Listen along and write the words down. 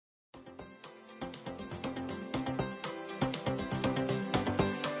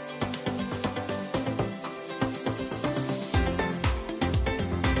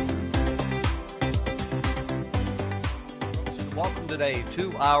today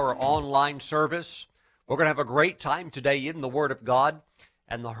to our online service. We're going to have a great time today in the Word of God,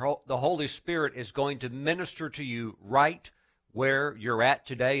 and the Holy Spirit is going to minister to you right where you're at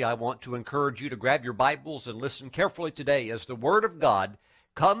today. I want to encourage you to grab your Bibles and listen carefully today as the Word of God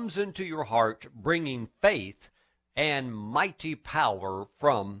comes into your heart, bringing faith and mighty power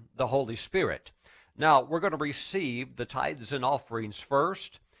from the Holy Spirit. Now, we're going to receive the tithes and offerings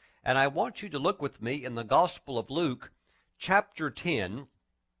first, and I want you to look with me in the Gospel of Luke, chapter 10,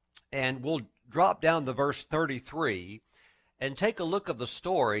 and we'll drop down to verse 33 and take a look of the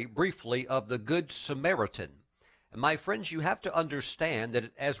story briefly of the Good Samaritan. And my friends, you have to understand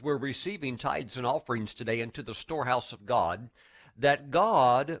that as we're receiving tithes and offerings today into the storehouse of God, that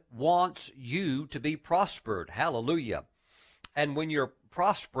God wants you to be prospered. Hallelujah. And when you're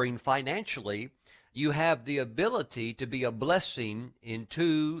prospering financially, you have the ability to be a blessing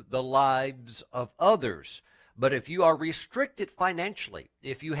into the lives of others. But if you are restricted financially,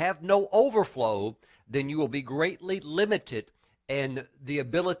 if you have no overflow, then you will be greatly limited in the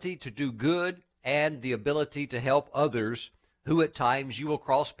ability to do good and the ability to help others who at times you will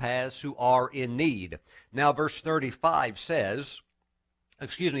cross paths who are in need. Now, verse 33 says,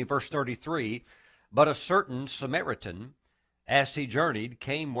 but a certain Samaritan, as he journeyed,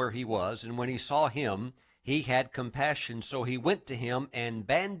 came where he was, and when he saw him, he had compassion. So he went to him and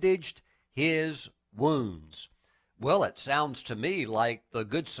bandaged his wounds. Well, it sounds to me like the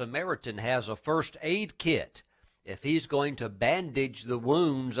Good Samaritan has a first aid kit. If he's going to bandage the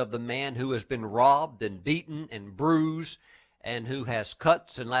wounds of the man who has been robbed and beaten and bruised and who has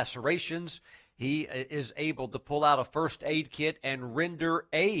cuts and lacerations, he is able to pull out a first aid kit and render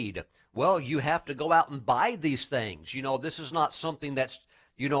aid. Well, you have to go out and buy these things. You know, this is not something that's,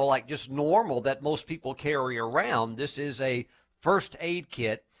 like just normal that most people carry around. This is a first aid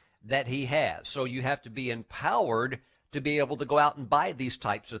kit that he has. So you have to be empowered to be able to go out and buy these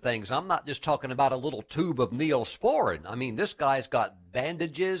types of things. I'm not just talking about a little tube of Neosporin. I mean, this guy's got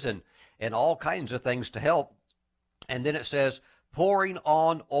bandages and all kinds of things to help. And then it says, pouring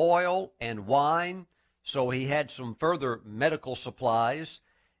on oil and wine. So he had some further medical supplies.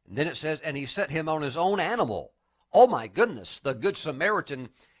 And then it says, and he set him on his own animal. Oh my goodness, the Good Samaritan,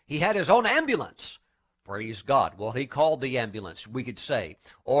 he had his own ambulance. Praise God. Well, he called the ambulance, we could say.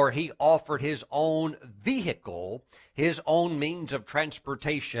 Or he offered his own vehicle, his own means of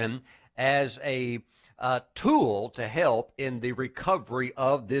transportation as a tool to help in the recovery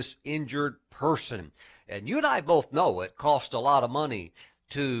of this injured person. And you and I both know it cost a lot of money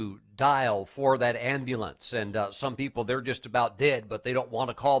to dial for that ambulance. And some people, they're just about dead, but they don't want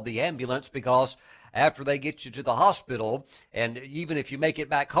to call the ambulance because after they get you to the hospital, and even if you make it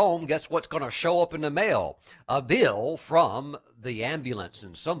back home, guess what's going to show up in the mail? A bill from the ambulance,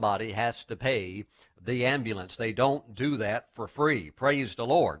 and somebody has to pay the ambulance. They don't do that for free. Praise the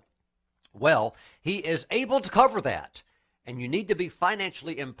Lord. Well, he is able to cover that, and you need to be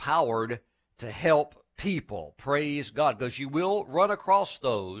financially empowered to help people. Praise God, because you will run across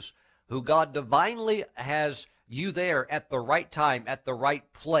those who God divinely has you there at the right time, at the right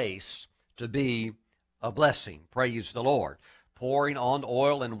place to be a blessing. Praise the Lord. Pouring on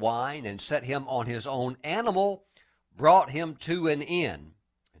oil and wine, and set him on his own animal, brought him to an inn,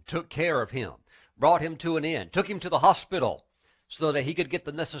 and took care of him. Brought him to an inn, took him to the hospital so that he could get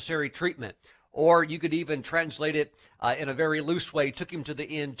the necessary treatment. Or you could even translate it in a very loose way, took him to the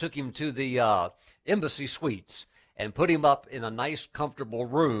inn, took him to the embassy suites, and put him up in a nice, comfortable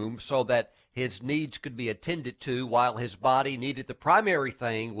room so that his needs could be attended to while his body needed the primary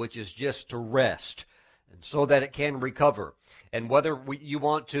thing, which is just to rest, and so that it can recover. And whether you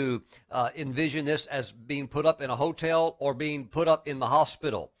want to envision this as being put up in a hotel or being put up in the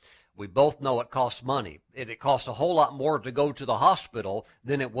hospital, we both know it costs money. It costs a whole lot more to go to the hospital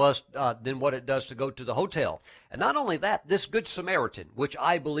than what it does to go to the hotel. And not only that, this Good Samaritan, which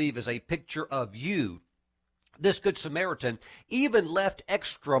I believe is a picture of you, this Good Samaritan even left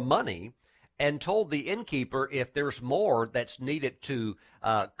extra money and told the innkeeper, if there's more that's needed to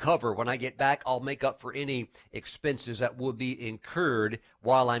cover when I get back, I'll make up for any expenses that will be incurred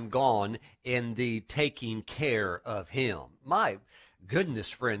while I'm gone in the taking care of him. My goodness,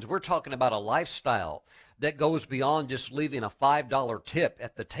 friends, we're talking about a lifestyle that goes beyond just leaving a $5 tip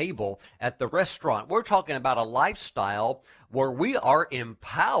at the table at the restaurant. We're talking about a lifestyle where we are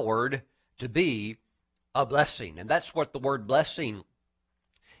empowered to be a blessing. And that's what the word blessing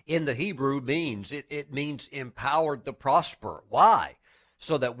in the Hebrew means. It means empowered to prosper. Why?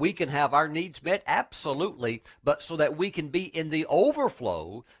 so that we can have our needs met? Absolutely. But so that we can be in the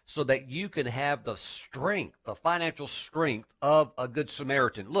overflow, so that you can have the strength, the financial strength of a Good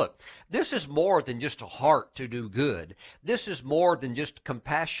Samaritan. Look, this is more than just a heart to do good. This is more than just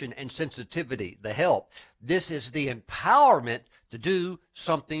compassion and sensitivity, the help. This is the empowerment to do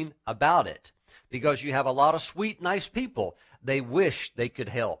something about it. Because you have a lot of sweet, nice people. They wish they could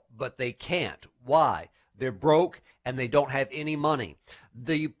help, but they can't. Why? They're broke and they don't have any money.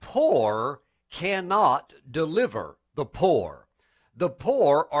 The poor cannot deliver the poor. The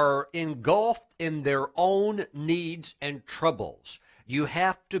poor are engulfed in their own needs and troubles. You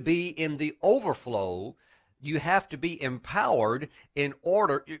have to be in the overflow. You have to be empowered in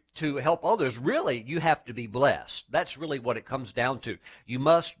order to help others. Really, you have to be blessed. That's really what it comes down to. You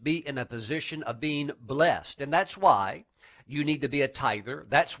must be in a position of being blessed. And that's why you need to be a tither.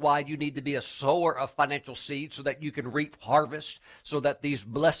 That's why you need to be a sower of financial seed, so that you can reap harvest, so that these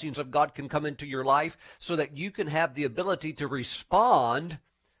blessings of God can come into your life, so that you can have the ability to respond,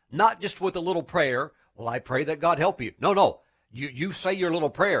 not just with a little prayer. Well, I pray that God help you. No. You say your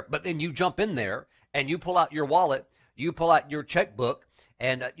little prayer, but then you jump in there and you pull out your wallet, you pull out your checkbook,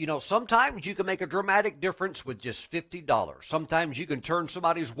 and, sometimes you can make a dramatic difference with just $50. Sometimes you can turn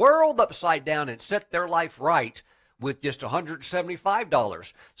somebody's world upside down and set their life right with just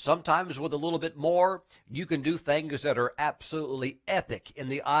 $175. Sometimes with a little bit more, you can do things that are absolutely epic in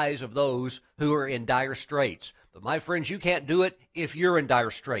the eyes of those who are in dire straits. But my friends, you can't do it if you're in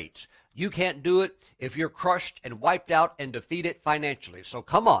dire straits. You can't do it if you're crushed and wiped out and defeated financially. So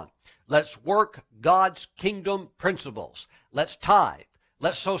come on, let's work God's kingdom principles. Let's tithe.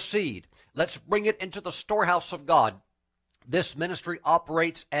 Let's sow seed. Let's bring it into the storehouse of God. This ministry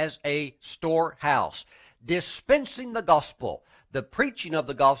operates as a storehouse, dispensing the gospel, the preaching of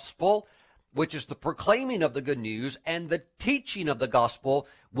the gospel, which is the proclaiming of the good news, and the teaching of the gospel,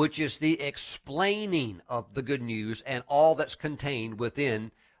 which is the explaining of the good news and all that's contained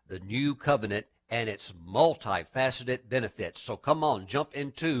within the new covenant and its multifaceted benefits. So come on, jump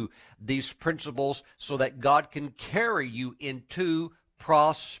into these principles so that God can carry you into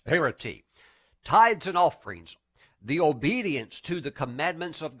prosperity. Tithes and offerings, the obedience to the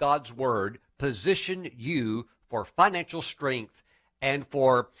commandments of God's word, position you for financial strength and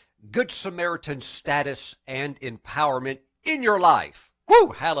for Good Samaritan status and empowerment in your life.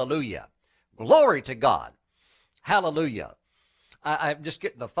 Woo! Hallelujah. Glory to God. Hallelujah. I'm just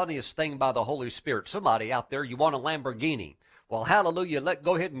getting the funniest thing by the Holy Spirit. Somebody out there, you want a Lamborghini. Well, hallelujah.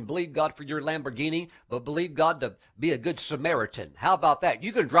 Go ahead and believe God for your Lamborghini, but believe God to be a Good Samaritan. How about that?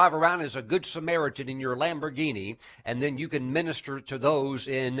 You can drive around as a Good Samaritan in your Lamborghini, and then you can minister to those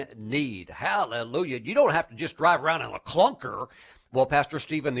in need. Hallelujah. You don't have to just drive around in a clunker. Well, Pastor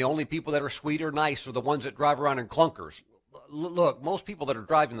Stephen, the only people that are sweet or nice are the ones that drive around in clunkers. Look, most people that are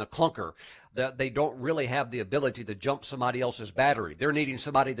driving the clunker, they don't really have the ability to jump somebody else's battery. They're needing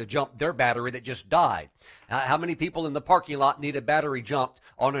somebody to jump their battery that just died. How many people in the parking lot need a battery jumped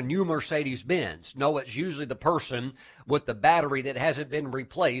on a new Mercedes-Benz? No, it's usually the person with the battery that hasn't been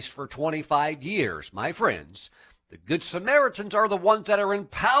replaced for 25 years. My friends, the Good Samaritans are the ones that are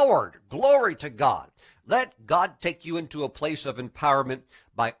empowered. Glory to God. Let God take you into a place of empowerment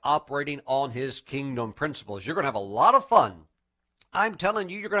by operating on his kingdom principles. You're going to have a lot of fun. I'm telling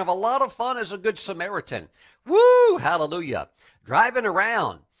you, you're going to have a lot of fun as a Good Samaritan. Woo! Hallelujah. Driving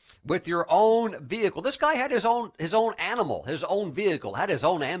around with your own vehicle. This guy had his own animal, his own vehicle, had his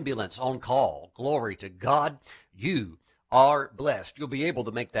own ambulance on call. Glory to God. You are blessed. You'll be able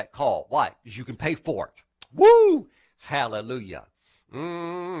to make that call. Why? Because you can pay for it. Woo! Hallelujah.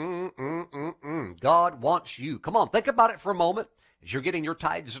 God wants you. Come on, think about it for a moment. As you're getting your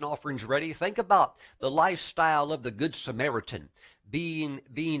tithes and offerings ready, think about the lifestyle of the Good Samaritan, being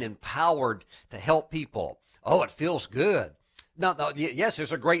empowered to help people. Oh, it feels good. No, yes,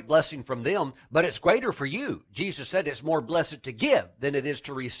 there's a great blessing from them, but it's greater for you. Jesus said it's more blessed to give than it is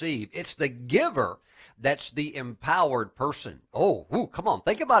to receive. It's the giver that's the empowered person. Oh, come on,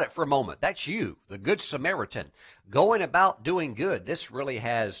 think about it for a moment. That's you, the Good Samaritan, going about doing good. This really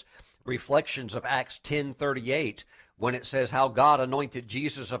has reflections of Acts 10:38, when it says how God anointed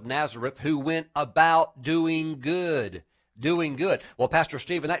Jesus of Nazareth, who went about doing good. Doing good. Well, Pastor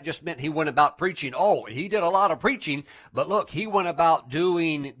Stephen, that just meant he went about preaching. Oh, he did a lot of preaching, but look, he went about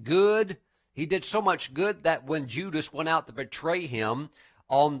doing good. He did so much good that when Judas went out to betray him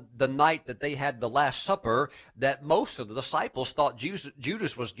on the night that they had the Last Supper, that most of the disciples thought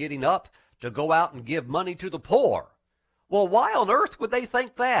Judas was getting up to go out and give money to the poor. Well, why on earth would they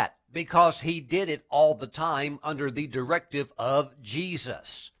think that? Because he did it all the time under the directive of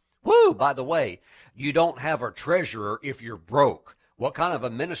Jesus. Woo! By the way, you don't have a treasurer if you're broke. What kind of a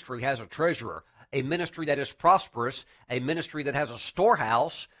ministry has a treasurer? A ministry that is prosperous, a ministry that has a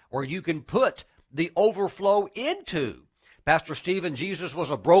storehouse where you can put the overflow into. Pastor Stephen, Jesus was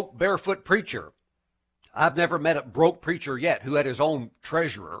a broke, barefoot preacher. I've never met a broke preacher yet who had his own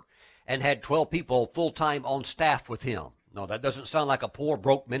treasurer and had 12 people full-time on staff with him. No, that doesn't sound like a poor,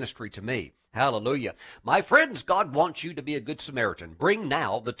 broke ministry to me. Hallelujah. My friends, God wants you to be a good Samaritan. Bring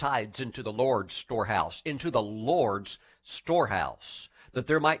now the tithes into the Lord's storehouse, that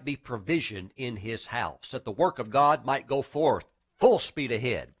there might be provision in his house, that the work of God might go forth full speed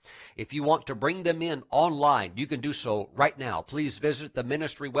ahead. If you want to bring them in online, you can do so right now. Please visit the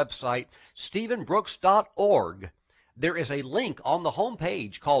ministry website, stephenbrooks.org. There is a link on the home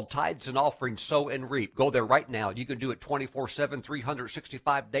page called Tithes and Offerings, Sow and Reap. Go there right now. You can do it 24/7,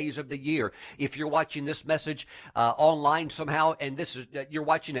 365 days of the year. If you're watching this message online somehow, and you're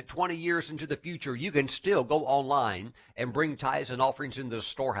watching it 20 years into the future, you can still go online and bring tithes and offerings into the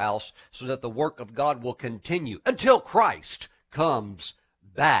storehouse so that the work of God will continue until Christ comes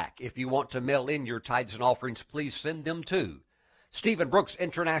back. If you want to mail in your tithes and offerings, please send them to Stephen Brooks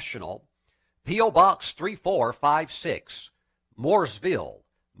International, P.O. Box 3456, Mooresville,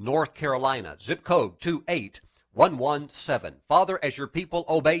 North Carolina, zip code 28117. Father, as your people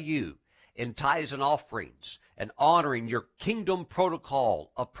obey you in tithes and offerings and honoring your kingdom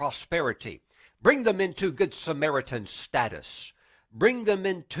protocol of prosperity, bring them into Good Samaritan status. Bring them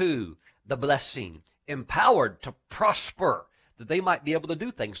into the blessing, empowered to prosper, that they might be able to do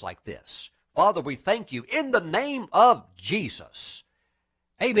things like this. Father, we thank you in the name of Jesus.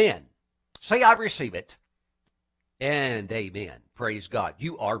 Amen. Say, I receive it, and amen. Praise God.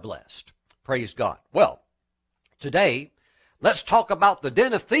 You are blessed. Praise God. Well, today, let's talk about the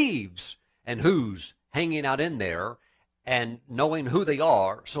den of thieves and who's hanging out in there and knowing who they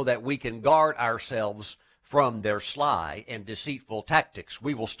are so that we can guard ourselves from their sly and deceitful tactics.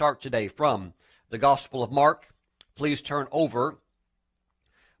 We will start today from the Gospel of Mark. Please turn over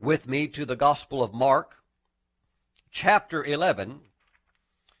with me to the Gospel of Mark, chapter 11,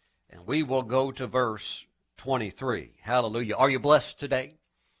 and we will go to verse 23. Hallelujah. Are you blessed today?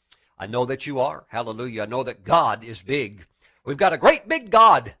 I know that you are. Hallelujah. I know that God is big. We've got a great big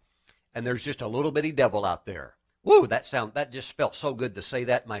God, and there's just a little bitty devil out there. Woo, that just felt so good to say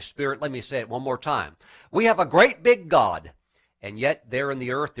that in my spirit. Let me say it one more time. We have a great big God, and yet there in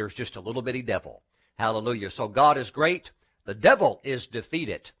the earth there's just a little bitty devil. Hallelujah. So God is great, the devil is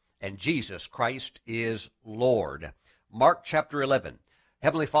defeated, and Jesus Christ is Lord. Mark chapter 11.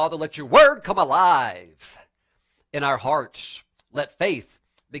 Heavenly Father, let your word come alive in our hearts. Let faith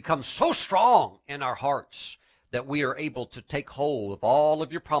become so strong in our hearts that we are able to take hold of all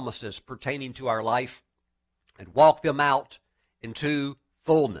of your promises pertaining to our life and walk them out into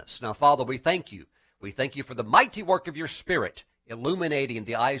fullness. Now, Father, we thank you. We thank you for the mighty work of your Spirit, illuminating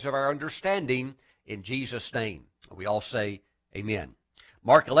the eyes of our understanding in Jesus' name. We all say amen.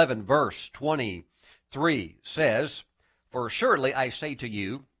 Mark 11, verse 23 says, For surely I say to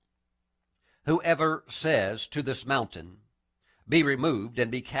you, whoever says to this mountain, Be removed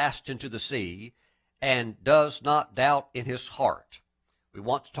and be cast into the sea, and does not doubt in his heart. We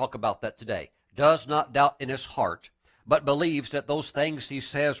want to talk about that today. Does not doubt in his heart, but believes that those things he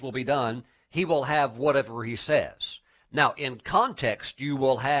says will be done, he will have whatever he says. Now, in context, you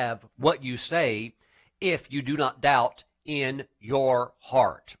will have what you say if you do not doubt in your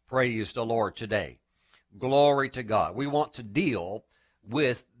heart. Praise the Lord today. Glory to God. We want to deal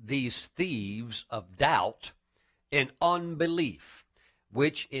with these thieves of doubt and unbelief,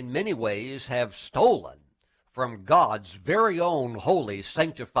 which in many ways have stolen from God's very own holy,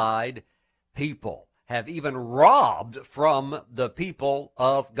 sanctified people, have even robbed from the people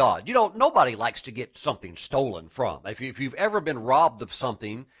of God. You know, nobody likes to get something stolen from. If you've ever been robbed of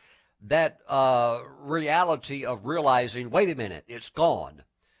something, that reality of realizing, wait a minute, it's gone.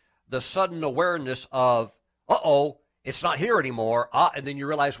 The sudden awareness of, uh-oh, it's not here anymore, and then you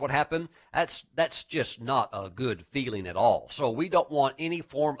realize what happened. That's just not a good feeling at all. So we don't want any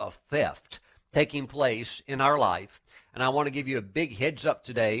form of theft taking place in our life. And I want to give you a big heads up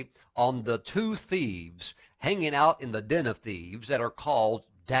today on the two thieves hanging out in the den of thieves that are called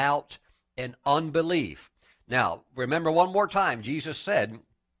doubt and unbelief. Now, remember one more time, Jesus said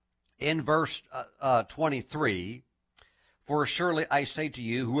in verse 23, For surely I say to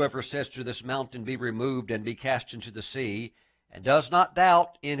you, whoever says to this mountain, Be removed and be cast into the sea, and does not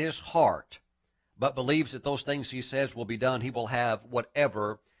doubt in his heart, but believes that those things he says will be done, he will have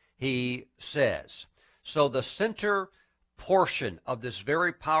whatever he says. So the center portion of this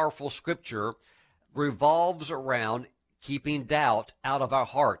very powerful scripture revolves around keeping doubt out of our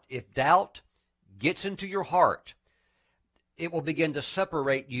heart. If doubt gets into your heart, it will begin to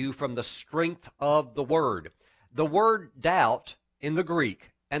separate you from the strength of the Word. The word doubt in the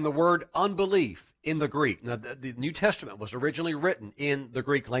Greek and the word unbelief in the Greek. Now, the New Testament was originally written in the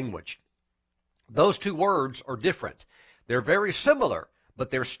Greek language. Those two words are different. They're very similar, but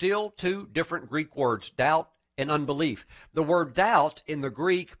they're still two different Greek words, doubt and unbelief. The word doubt in the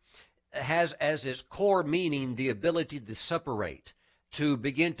Greek has as its core meaning the ability to separate, to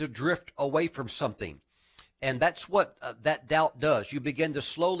begin to drift away from something. And that's what that doubt does. You begin to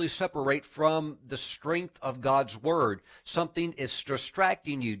slowly separate from the strength of God's Word. Something is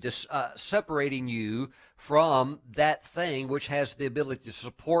distracting you, separating you from that thing which has the ability to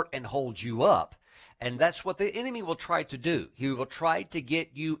support and hold you up. And that's what the enemy will try to do. He will try to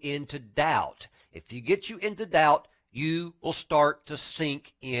get you into doubt. If he gets you into doubt, you will start to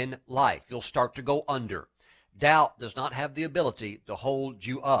sink in life. You'll start to go under. Doubt does not have the ability to hold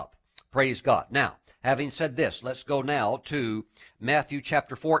you up. Praise God. Now, having said this, let's go now to Matthew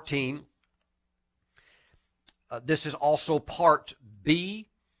chapter 14. This is also part B,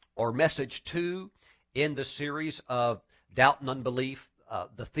 or message 2, in the series of doubt and unbelief,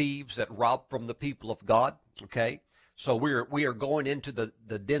 the thieves that rob from the people of God. Okay? So we are going into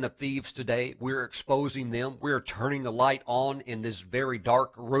the den of thieves today. We're exposing them. We're turning the light on in this very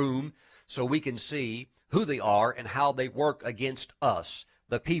dark room so we can see who they are and how they work against us,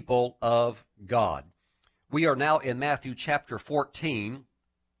 the people of God. We are now in Matthew chapter 14,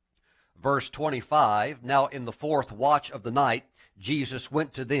 verse 25. Now in the fourth watch of the night, Jesus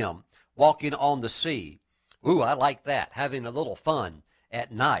went to them, walking on the sea. Ooh, I like that, having a little fun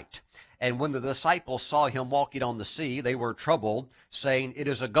at night. And when the disciples saw him walking on the sea, they were troubled, saying, "It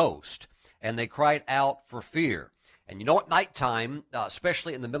is a ghost." And they cried out for fear. And you know, at nighttime,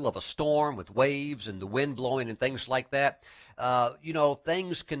 especially in the middle of a storm with waves and the wind blowing and things like that,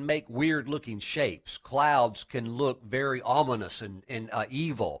 things can make weird-looking shapes. Clouds can look very ominous and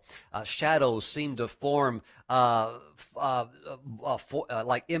evil. Shadows seem to form like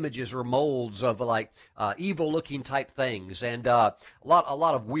images or molds of evil-looking type things, and a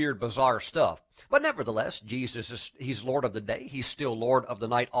lot of weird, bizarre stuff. But nevertheless, Jesus he's Lord of the day. He's still Lord of the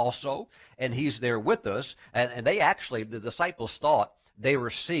night also, and he's there with us. And the disciples thought they were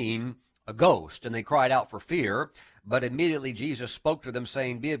seeing a ghost, and they cried out for fear. But immediately Jesus spoke to them,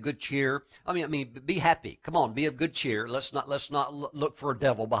 saying, "Be of good cheer." Be happy. Come on, be of good cheer. Let's not look for a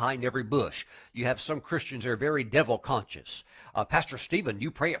devil behind every bush. You have some Christians that are very devil conscious. Pastor Stephen,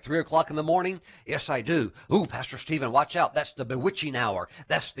 you pray at 3 o'clock in the morning? Yes, I do. Ooh, Pastor Stephen, watch out. That's the bewitching hour.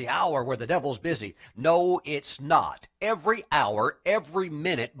 That's the hour where the devil's busy. No, it's not. Every hour, every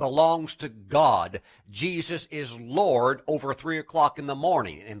minute belongs to God. Jesus is Lord over 3 o'clock in the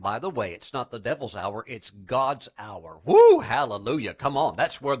morning. And by the way, it's not the devil's hour, it's God's hour. Woo, hallelujah. Come on.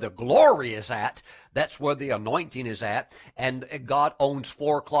 That's where the glory is at. That's where the anointing is at. And God owns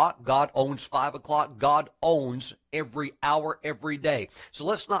 4 o'clock. God owns 5 o'clock. God owns every hour, every day. So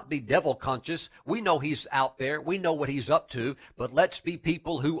let's not be devil conscious. We know he's out there. We know what he's up to. But let's be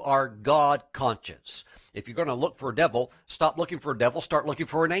people who are God conscious. If you're going to look for a devil, stop looking for a devil. Start looking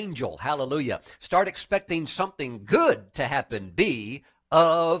for an angel. Hallelujah. Start expecting something good to happen. Be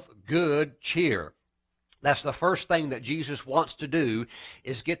of good cheer. That's the first thing that Jesus wants to do,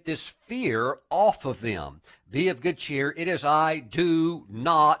 is get this fear off of them. Be of good cheer. It is I. Do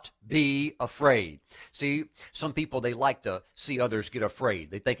not be afraid. See, some people, they like to see others get afraid.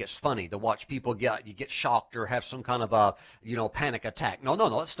 They think it's funny to watch people get shocked or have some kind of a, panic attack. No,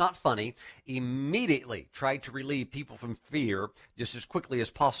 it's not funny. Immediately try to relieve people from fear just as quickly as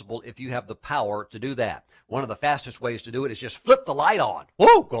possible if you have the power to do that. One of the fastest ways to do it is just flip the light on.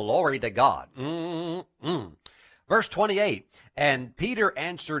 Whoa, glory to God. Verse 28, and Peter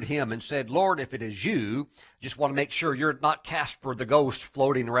answered him and said, "Lord, if it is you," just want to make sure you're not Casper the ghost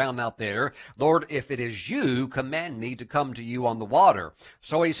floating around out there. "Lord, if it is you, command me to come to you on the water."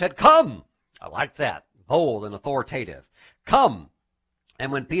 So he said, "Come." I like that. Bold and authoritative. "Come."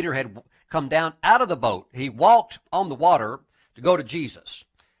 And when Peter had come down out of the boat, he walked on the water to go to Jesus.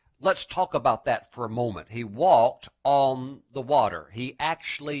 Let's talk about that for a moment. He walked on the water. He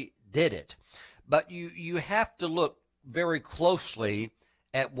actually did it. But you have to look very closely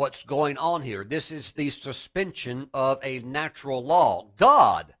at what's going on here. This is the suspension of a natural law.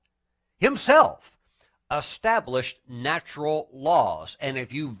 God himself established natural laws. And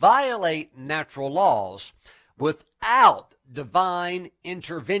if you violate natural laws without divine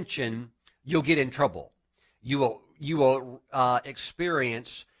intervention, you'll get in trouble. You will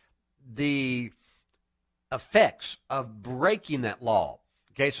experience the effects of breaking that law.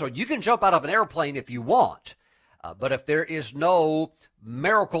 Okay, so you can jump out of an airplane if you want, but if there is no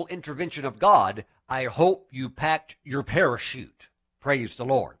miracle intervention of God, I hope you packed your parachute. Praise the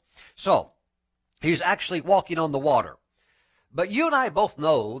Lord. So, he's actually walking on the water. But you and I both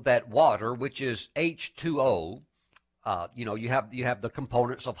know that water, which is H2O, you have the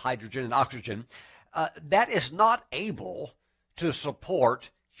components of hydrogen and oxygen, that is not able to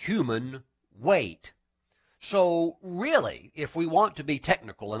support human weight. So really, if we want to be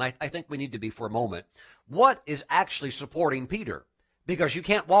technical, and I think we need to be for a moment, what is actually supporting Peter? Because you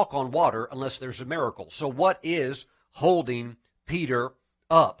can't walk on water unless there's a miracle. So what is holding Peter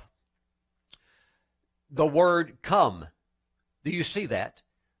up? The word come. Do you see that?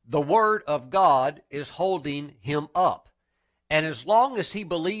 The word of God is holding him up. And as long as he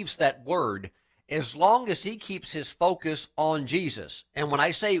believes that word, as long as he keeps his focus on Jesus, and when I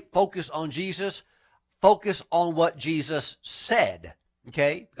say focus on Jesus, focus on what Jesus said,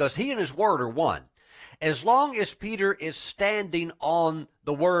 okay? Because he and his word are one. As long as Peter is standing on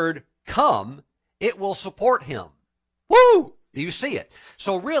the word come, it will support him. Woo! Do you see it?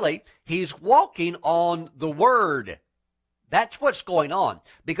 So really, he's walking on the word. That's what's going on,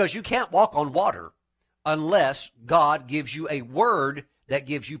 because you can't walk on water unless God gives you a word that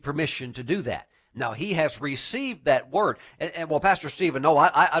gives you permission to do that. Now, he has received that word. And well, Pastor Stephen, no,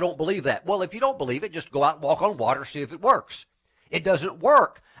 I don't believe that. Well, if you don't believe it, just go out and walk on water, see if it works. It doesn't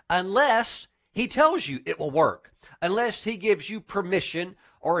work unless he tells you it will work, unless he gives you permission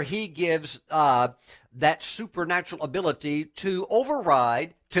or he gives that supernatural ability to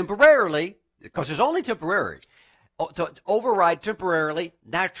override temporarily, because it's only temporary, to override temporarily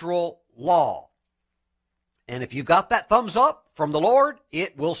natural law. And if you've got that thumbs up from the Lord,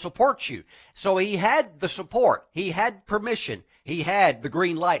 it will support you. So he had the support. He had permission. He had the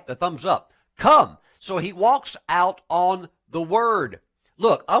green light, the thumbs up. Come. So he walks out on the word.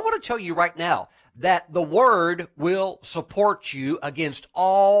 Look, I want to tell you right now that the word will support you against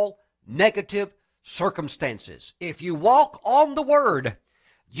all negative circumstances. If you walk on the word,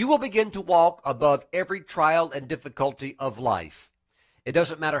 you will begin to walk above every trial and difficulty of life. It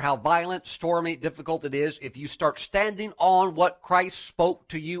doesn't matter how violent, stormy, difficult it is. If you start standing on what Christ spoke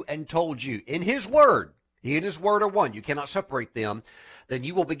to you and told you in his word, he and his word are one, you cannot separate them, then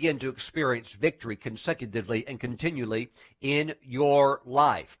you will begin to experience victory consecutively and continually in your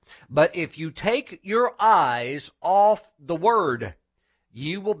life. But if you take your eyes off the word,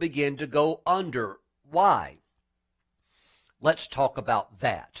 you will begin to go under. Why? Let's talk about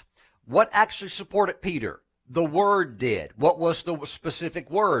that. What actually supported Peter? The word did. What was the specific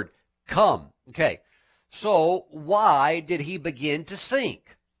word? Come. Okay. So why did he begin to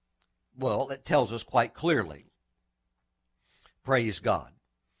sink? Well, it tells us quite clearly. Praise God.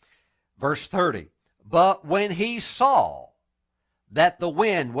 Verse 30. But when he saw that the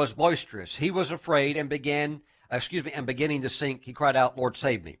wind was boisterous, he was afraid and beginning to sink, he cried out, Lord,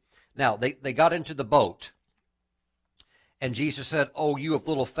 save me. Now, they got into the boat. And Jesus said, oh, you of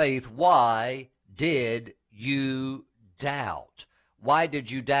little faith, why did you doubt? Why did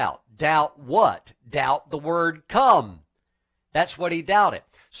you doubt? Doubt what? Doubt the word come. That's what he doubted.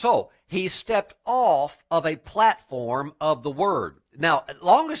 So he stepped off of a platform of the word. Now, as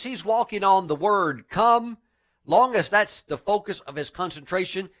long as he's walking on the word come, long as that's the focus of his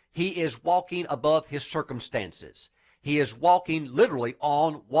concentration, he is walking above his circumstances. He is walking literally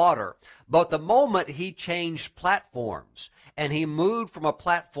on water. But the moment he changed platforms and he moved from a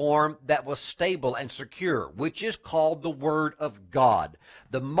platform that was stable and secure, which is called the Word of God,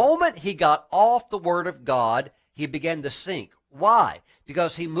 the moment he got off the Word of God, he began to sink. Why?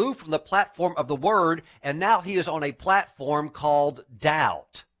 Because he moved from the platform of the Word, and now he is on a platform called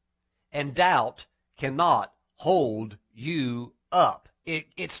doubt. And doubt cannot hold you up.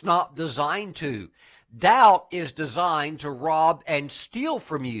 It's not designed to. Doubt is designed to rob and steal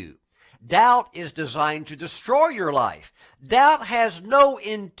from you. Doubt is designed to destroy your life. Doubt has no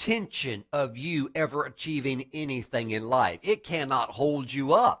intention of you ever achieving anything in life. It cannot hold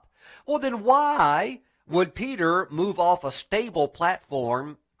you up. Well, then why would Peter move off a stable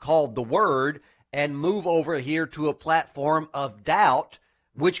platform called the Word and move over here to a platform of doubt,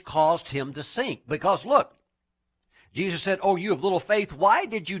 which caused him to sink? Because look, Jesus said, oh, you of little faith, why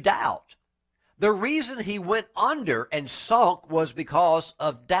did you doubt? The reason he went under and sunk was because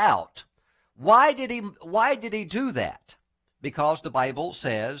of doubt. Why did he do that? Because the Bible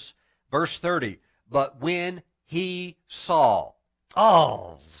says, verse 30, but when he saw.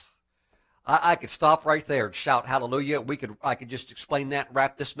 Oh, I could stop right there and shout hallelujah. I could just explain that and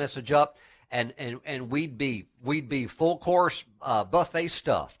wrap this message up, and we'd be full course buffet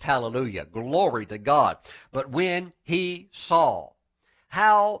stuffed. Hallelujah. Glory to God. But when he saw.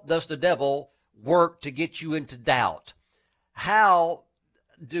 How does the devil work to get you into doubt? How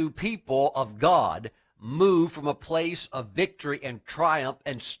do people of God move from a place of victory and triumph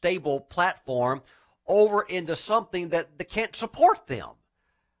and stable platform over into something that can't support them?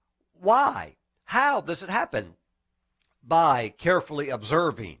 Why? How does it happen? By carefully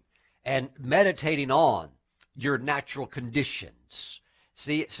observing and meditating on your natural conditions.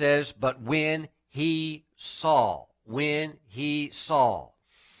 See, it says, but when he saw. And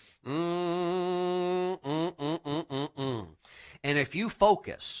if you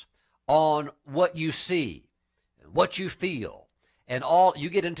focus on what you see, what you feel, and all, you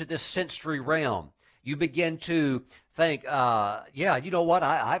get into this sensory realm, you begin to think, yeah, you know what,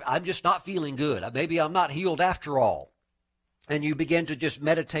 I'm just not feeling good. Maybe I'm not healed after all. And you begin to just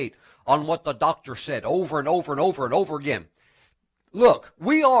meditate on what the doctor said over and over and over and over again. Look,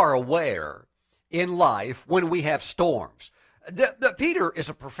 we are aware in life when we have storms. Peter is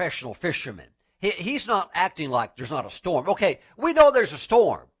a professional fisherman. He's not acting like there's not a storm. Okay, we know there's a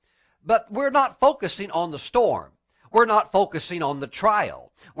storm, but we're not focusing on the storm. We're not focusing on the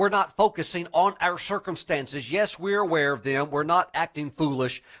trial. We're not focusing on our circumstances. Yes, we're aware of them. We're not acting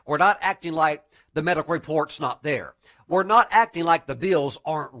foolish. We're not acting like the medical report's not there. We're not acting like the bills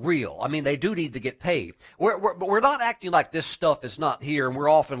aren't real. I mean, they do need to get paid. But we're not acting like this stuff is not here and we're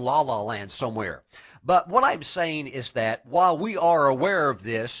off in la-la land somewhere. But what I'm saying is that while we are aware of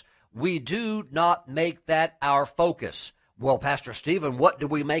this, we do not make that our focus. Well, Pastor Stephen, what do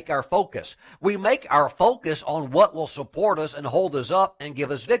we make our focus? We make our focus on what will support us and hold us up and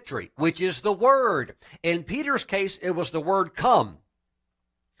give us victory, which is the Word. In Peter's case, it was the word come.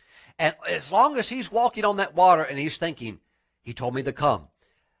 And as long as he's walking on that water and he's thinking, he told me to come.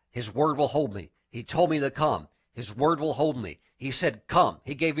 His word will hold me. He told me to come. His word will hold me. He said, come.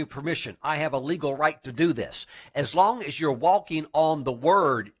 He gave me permission. I have a legal right to do this. As long as you're walking on the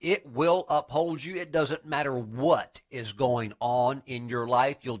word, it will uphold you. It doesn't matter what is going on in your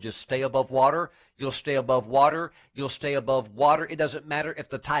life. You'll just stay above water. You'll stay above water. You'll stay above water. It doesn't matter if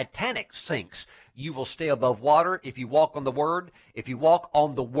the Titanic sinks. You will stay above water if you walk on the word. If you walk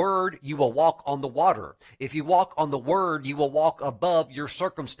on the word, you will walk on the water. If you walk on the word, you will walk above your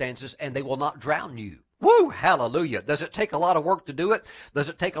circumstances and they will not drown you. Woo, hallelujah. Does it take a lot of work to do it? Does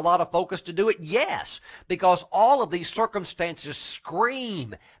it take a lot of focus to do it? Yes, because all of these circumstances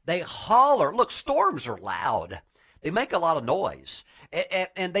scream. They holler. Look, storms are loud. They make a lot of noise.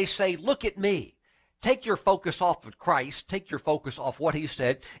 And they say, look at me. Take your focus off of Christ. Take your focus off what he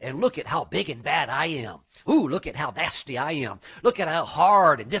said and look at how big and bad I am. Ooh, look at how nasty I am. Look at how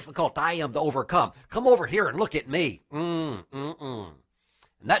hard and difficult I am to overcome. Come over here and look at me. And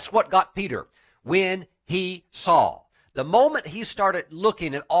that's what got Peter when he saw. The moment he started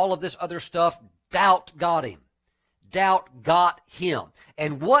looking at all of this other stuff, doubt got him. Doubt got him.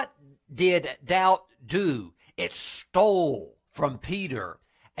 And what did doubt do? It stole from Peter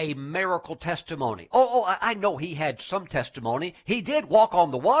a miracle testimony. I know he had some testimony. He did walk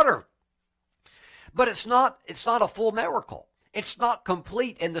on the water. But it's not a full miracle. It's not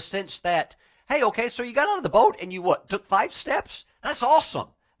complete in the sense that, hey, okay, so you got out of the boat and you took 5 steps? That's awesome.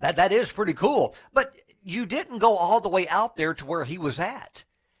 That is pretty cool. But you didn't go all the way out there to where he was at.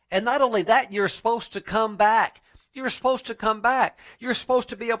 And not only that, you're supposed to come back. You're supposed to come back. You're supposed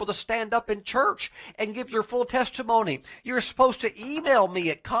to be able to stand up in church and give your full testimony. You're supposed to email me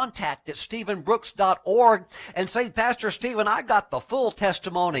at contact@stephenbrooks.org and say, Pastor Stephen, I got the full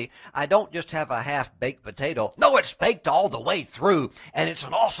testimony. I don't just have a half-baked potato. No, it's baked all the way through, and it's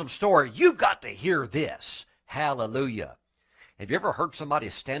an awesome story. You've got to hear this. Hallelujah. Have you ever heard somebody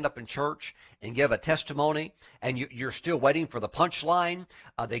stand up in church and give a testimony and you're still waiting for the punchline?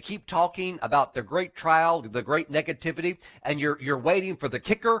 They keep talking about the great trial, the great negativity, and you're waiting for the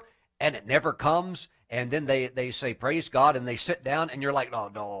kicker and it never comes. And then they say, praise God, and they sit down and you're like,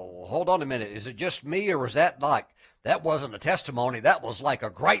 no, hold on a minute. Is it just me or was that like, that wasn't a testimony. That was like a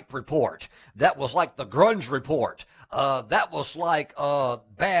gripe report. That was like the grunge report. That was like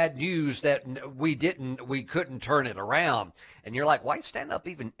bad news that we couldn't turn it around. And you're like, why stand up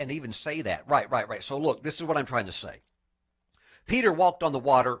even say that? Right. So look, this is what I'm trying to say. Peter walked on the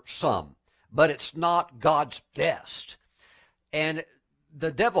water some, but it's not God's best. And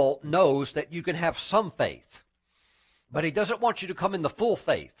the devil knows that you can have some faith, but he doesn't want you to come in the full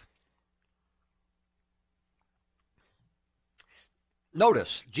faith.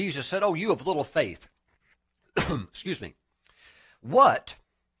 Notice, Jesus said, oh, you have little faith. Excuse me. What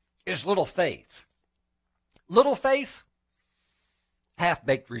is little faith? Little faith,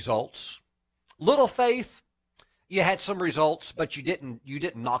 half-baked results. Little faith, you had some results, but you didn't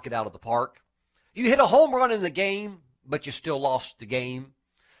knock it out of the park. You hit a home run in the game, but you still lost the game.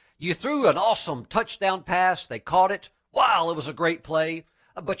 You threw an awesome touchdown pass. They caught it. Wow, it was a great play.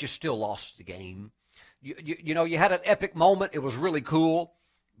 but you still lost the game. You had an epic moment. It was really cool.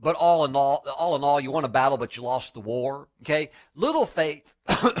 But all in all, you won a battle, but you lost the war. Okay? Little faith,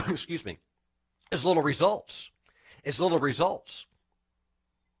 excuse me, is little results. It's little results.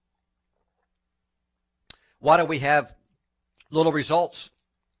 Why do we have little results?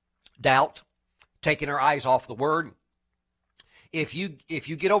 Doubt, taking our eyes off the word. If you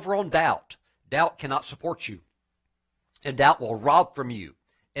get over on doubt, doubt cannot support you. And doubt will rob from you.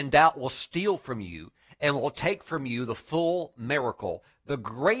 And doubt will steal from you and will take from you the full miracle, the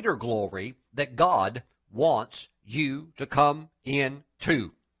greater glory that God wants you to come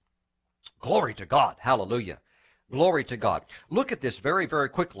into. Glory to God. Hallelujah. Glory to God. Look at this very, very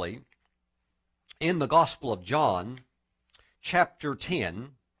quickly in the Gospel of John, chapter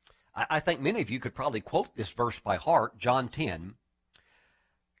 10. I think many of you could probably quote this verse by heart, John 10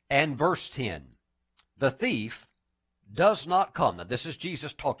 and verse 10. The thief does not come. Now, this is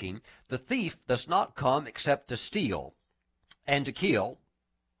Jesus talking. The thief does not come except to steal and to kill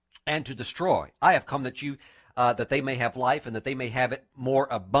and to destroy. I have come that they may have life and that they may have it more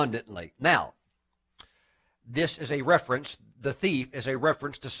abundantly. Now, this is a reference, the thief is a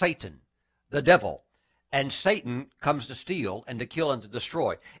reference to Satan, the devil. And Satan comes to steal and to kill and to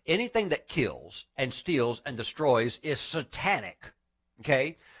destroy. Anything that kills and steals and destroys is satanic.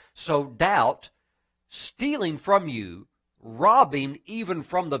 Okay? So doubt, stealing from you, robbing even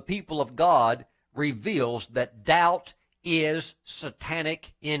from the people of God, reveals that doubt is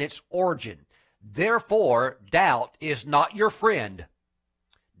satanic in its origin. Therefore, doubt is not your friend.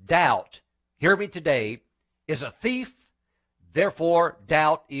 Doubt, hear me today, is a thief. Therefore,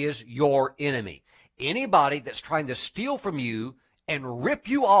 doubt is your enemy. Anybody that's trying to steal from you and rip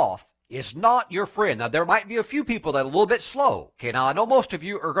you off is not your friend. Now, there might be a few people that are a little bit slow. Okay, now I know most of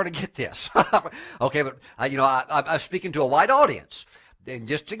you are going to get this. Okay, but I'm speaking to a wide audience. And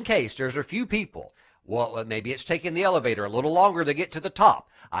just in case, there's a few people. Well, maybe it's taking the elevator a little longer to get to the top.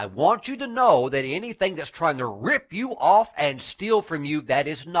 I want you to know that anything that's trying to rip you off and steal from you, that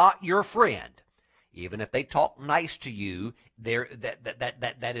is not your friend. Even if they talk nice to you,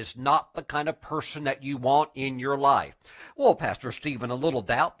 that is not the kind of person that you want in your life. Well, Pastor Stephen, a little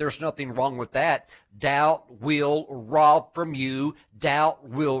doubt, there's nothing wrong with that. Doubt will rob from you. Doubt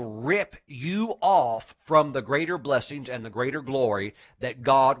will rip you off from the greater blessings and the greater glory that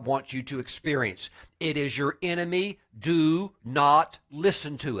God wants you to experience. It is your enemy. Do not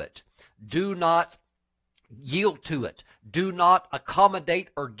listen to it. Do not yield to it. Do not accommodate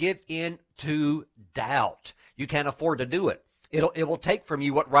or give in to doubt. You can't afford to do it. It will take from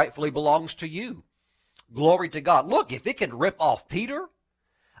you what rightfully belongs to you. Glory to God. Look, if it can rip off Peter,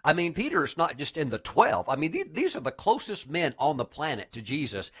 I mean, Peter's not just in the 12. I mean, these are the closest men on the planet to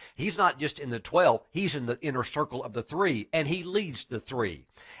Jesus. He's not just in the 12. He's in the inner circle of the 3, and he leads the 3.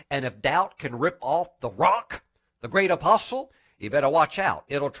 And if doubt can rip off the rock, the great apostle, you better watch out.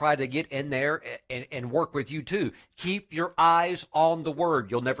 It'll try to get in there and work with you too. Keep your eyes on the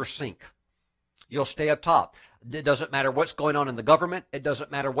word. You'll never sink. You'll stay up top. It doesn't matter what's going on in the government. It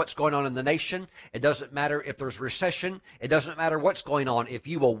doesn't matter what's going on in the nation. It doesn't matter if there's recession. It doesn't matter what's going on. If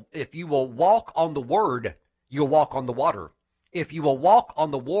you will walk on the word, you'll walk on the water. If you will walk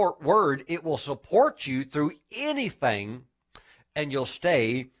on the word, it will support you through anything, and you'll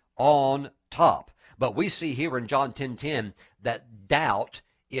stay on top. But we see here in John 10:10 that doubt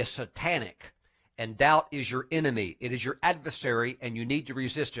is satanic. And doubt is your enemy. It is your adversary, and you need to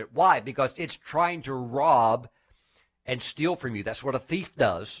resist it. Why? Because it's trying to rob and steal from you. That's what a thief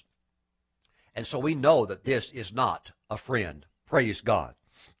does. And so we know that this is not a friend. Praise God.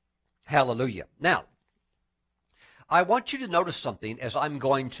 Hallelujah. Now, I want you to notice something as I'm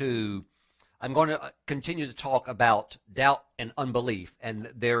going to continue to talk about doubt and unbelief,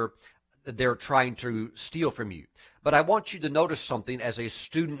 and they're trying to steal from you. But I want you to notice something as a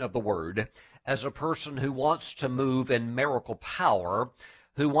student of the Word, as a person who wants to move in miracle power,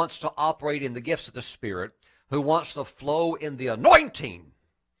 who wants to operate in the gifts of the Spirit, who wants to flow in the anointing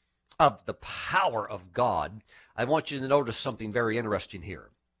of the power of God. I want you to notice something very interesting here.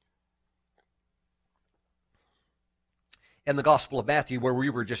 In the Gospel of Matthew, where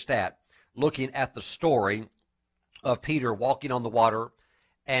we were just at, looking at the story of Peter walking on the water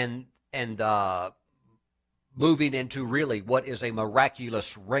and moving into really what is a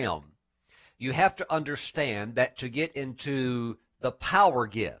miraculous realm. You have to understand that to get into the power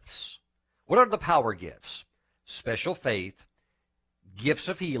gifts, what are the power gifts? Special faith, gifts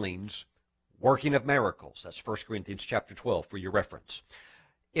of healings, working of miracles. That's 1 Corinthians chapter 12 for your reference.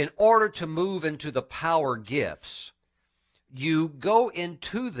 In order to move into the power gifts, you go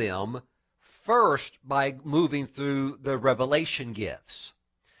into them first by moving through the revelation gifts.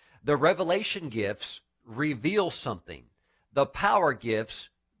 The revelation gifts reveal something. The power gifts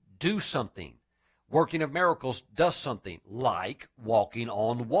do something. Working of miracles does something, like walking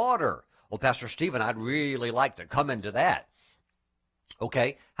on water. Well, Pastor Stephen, I'd really like to come into that.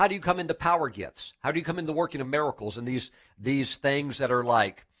 Okay, how do you come into power gifts? How do you come into working of miracles and these things that are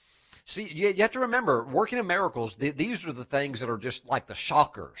like, see, you have to remember, working of miracles, these are the things that are just like the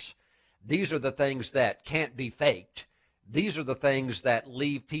shockers. These are the things that can't be faked. These are the things that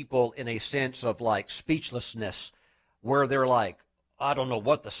leave people in a sense of like speechlessness, where they're like, I don't know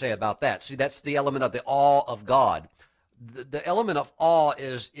what to say about that. See, that's the element of the awe of God. The element of awe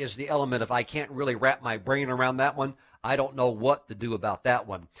is the element of I can't really wrap my brain around that one. I don't know what to do about that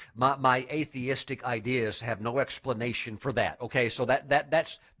one. My atheistic ideas have no explanation for that. Okay, so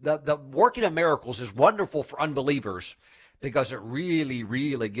that's the working of miracles is wonderful for unbelievers because it really,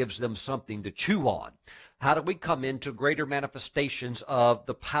 really gives them something to chew on. How do we come into greater manifestations of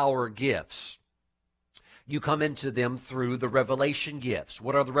the power gifts? You come into them through the revelation gifts.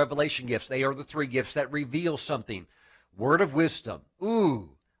 What are the revelation gifts? They are the three gifts that reveal something. Word of wisdom.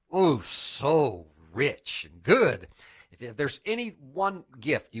 Ooh, so rich and good. If there's any one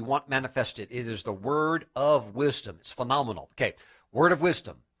gift you want manifested, it is the word of wisdom. It's phenomenal. Okay, word of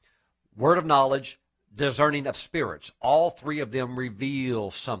wisdom, word of knowledge, discerning of spirits. All three of them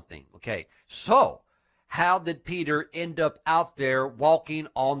reveal something. Okay, so how did Peter end up out there walking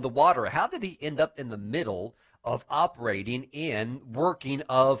on the water? How did he end up in the middle of operating in working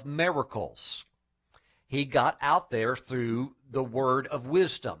of miracles? He got out there through the word of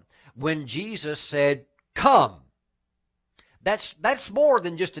wisdom. When Jesus said, come, that's more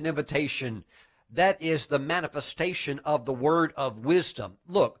than just an invitation. That is the manifestation of the word of wisdom.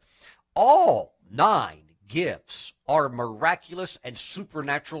 Look, all 9 gifts are miraculous and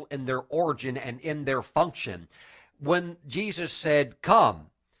supernatural in their origin and in their function. When Jesus said, come,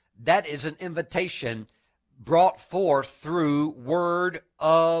 that is an invitation brought forth through word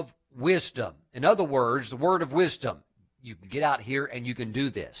of wisdom. In other words, the word of wisdom. You can get out here and you can do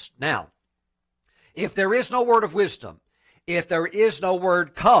this. Now, if there is no word of wisdom, if there is no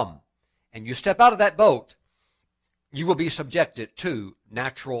word come, and you step out of that boat, you will be subjected to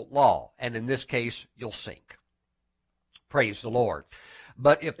natural law. And in this case, you'll sink. Praise the Lord.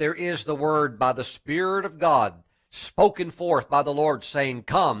 But if there is the word by the Spirit of God spoken forth by the Lord saying,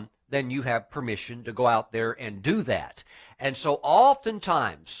 come, then you have permission to go out there and do that. And so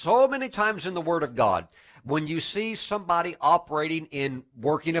oftentimes, so many times in the Word of God, when you see somebody operating in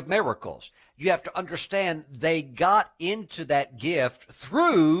working of miracles, you have to understand they got into that gift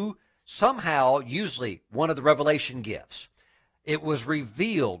through somehow, usually one of the revelation gifts. It was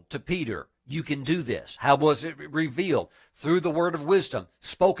revealed to Peter, you can do this. How was it revealed? Through the word of wisdom,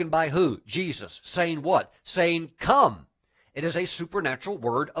 spoken by who? Jesus. Saying what? Saying, come. It is a supernatural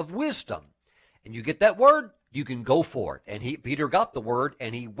word of wisdom. And you get that word, you can go for it. And Peter got the word,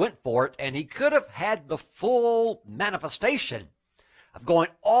 and he went for it, and he could have had the full manifestation of going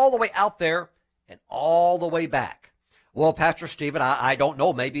all the way out there and all the way back. Well, Pastor Stephen, I don't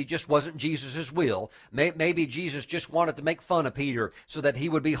know. Maybe it just wasn't Jesus' will. Maybe Jesus just wanted to make fun of Peter so that he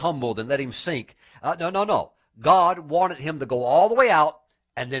would be humbled and let him sink. No. God wanted him to go all the way out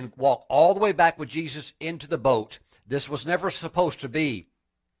and then walk all the way back with Jesus into the boat. This was never supposed to be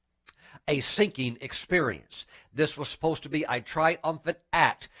a sinking experience. This was supposed to be a triumphant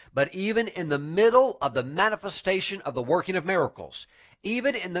act. But even in the middle of the manifestation of the working of miracles,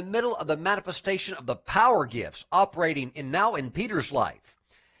 even in the middle of the manifestation of the power gifts operating now in Peter's life,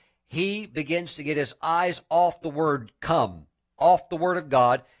 he begins to get his eyes off the word come, off the word of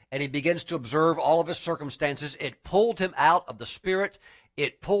God, and he begins to observe all of his circumstances. It pulled him out of the spirit.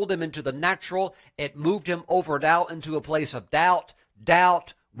 It pulled him into the natural. It moved him over now into a place of doubt.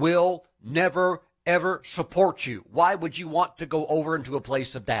 Doubt will never, ever support you. Why would you want to go over into a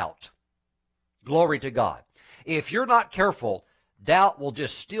place of doubt? Glory to God. If you're not careful, doubt will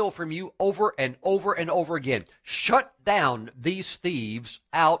just steal from you over and over and over again. Shut down these thieves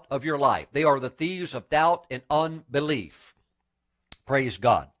out of your life. They are the thieves of doubt and unbelief. Praise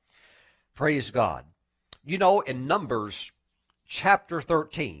God. Praise God. You know, in Numbers chapter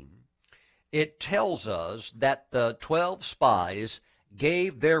 13, it tells us that the 12 spies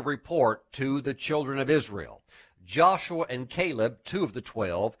gave their report to the children of Israel. Joshua and Caleb, 2 of the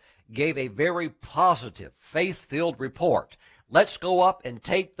 12, gave a very positive, faith-filled report. Let's go up and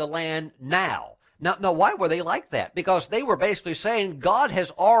take the land now. Now, why were they like that? Because they were basically saying, God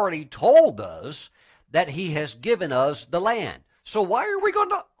has already told us that he has given us the land. So why are we going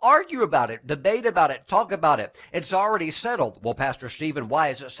to argue about it, debate about it, talk about it? It's already settled. Well, Pastor Stephen, why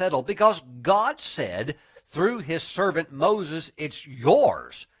is it settled? Because God said through his servant Moses, it's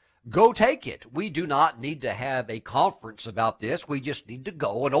yours. Go take it. We do not need to have a conference about this. We just need to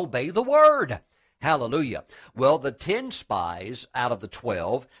go and obey the word. Hallelujah. Well, the 10 spies out of the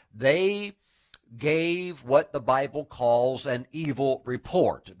 12, they gave what the Bible calls an evil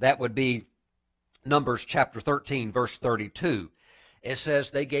report. That would be Numbers chapter 13, verse 32. It says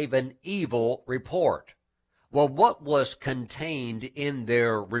they gave an evil report. Well, what was contained in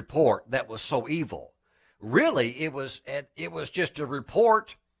their report that was so evil? Really, it was just a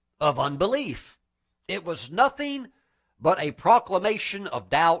report of unbelief. It was nothing but a proclamation of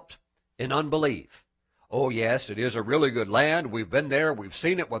doubt and unbelief. Oh, yes, it is a really good land. We've been there. We've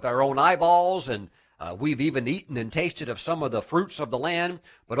seen it with our own eyeballs, and we've even eaten and tasted of some of the fruits of the land.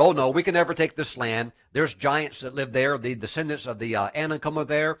 But, oh, no, we can never take this land. There's giants that live there. The descendants of the Anakim are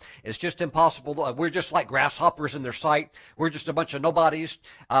there. It's just impossible. We're just like grasshoppers in their sight. We're just a bunch of nobodies.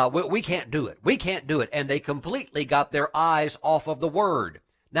 We can't do it. We can't do it. And they completely got their eyes off of the Word.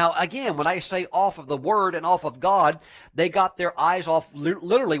 Now, again, when I say off of the Word and off of God, they got their eyes off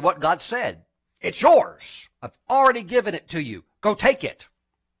literally what God said. It's yours. I've already given it to you. Go take it.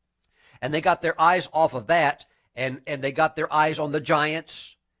 And they got their eyes off of that, and they got their eyes on the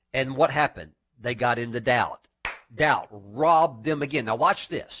giants. And what happened? They got into doubt. Doubt robbed them again. Now watch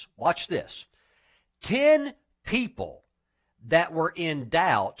this. Watch this. 10 people that were in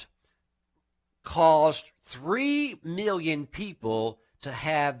doubt caused 3 million people to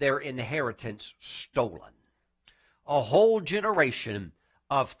have their inheritance stolen. A whole generation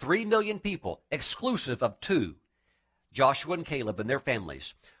of 3 million people, exclusive of 2, Joshua and Caleb and their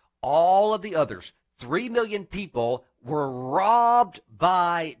families. All of the others, 3 million people, were robbed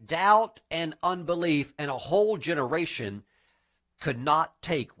by doubt and unbelief, and a whole generation could not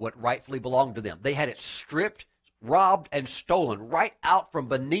take what rightfully belonged to them. They had it stripped, robbed, and stolen right out from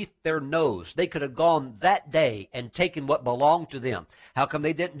beneath their nose. They could have gone that day and taken what belonged to them. How come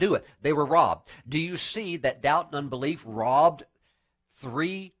they didn't do it? They were robbed. Do you see that doubt and unbelief robbed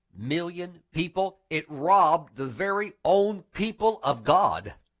 3 million people? It robbed the very own people of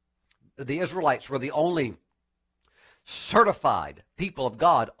God. The Israelites were the only certified people of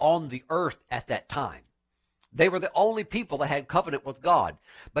God on the earth at that time. They were the only people that had covenant with God.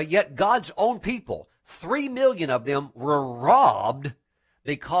 But yet God's own people, 3 million of them, were robbed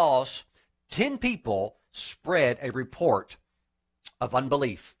because 10 people spread a report of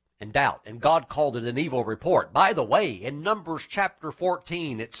unbelief and doubt. And God called it an evil report. By the way, in Numbers chapter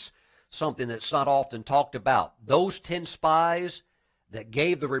 14, it's something that's not often talked about. Those 10 spies that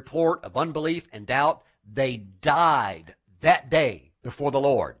gave the report of unbelief and doubt, they died that day before the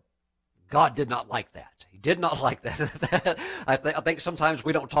Lord. God did not like that. He did not like that. I think sometimes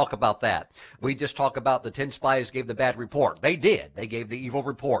we don't talk about that. We just talk about the 10 spies gave the bad report. They did. They gave the evil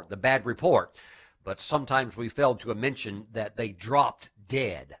report, the bad report. But sometimes we failed to mention that they dropped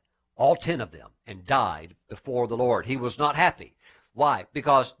dead, all 10 of them, and died before the Lord. He was not happy. Why?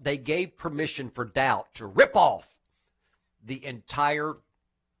 Because they gave permission for doubt to rip off the entire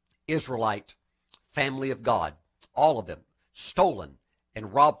Israelite family of God, all of them, stolen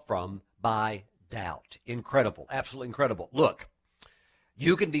and robbed from by doubt. Incredible, absolutely incredible. Look,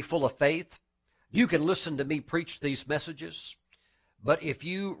 you can be full of faith. You can listen to me preach these messages. But if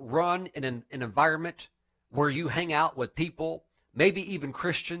you run in an environment where you hang out with people, maybe even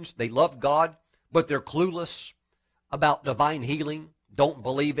Christians, they love God, but they're clueless about divine healing, don't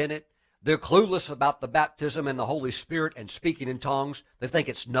believe in it. They're clueless about the baptism and the Holy Spirit and speaking in tongues. They think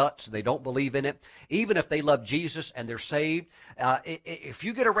it's nuts. They don't believe in it. Even if they love Jesus and they're saved, if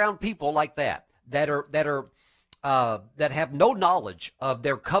you get around people like that, that have no knowledge of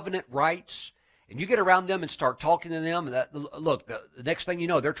their covenant rights, and you get around them and start talking to them, look, the next thing you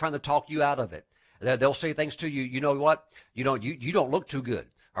know, they're trying to talk you out of it. They'll say things to you. You know what? You don't look too good.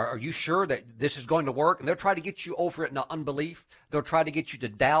 Are you sure that this is going to work? And they'll try to get you over it in unbelief. They'll try to get you to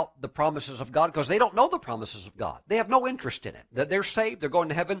doubt the promises of God because they don't know the promises of God. They have no interest in it. They're saved. They're going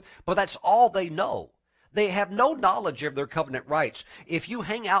to heaven, but that's all they know. They have no knowledge of their covenant rights. If you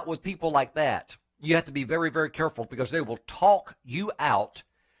hang out with people like that, you have to be very, very careful because they will talk you out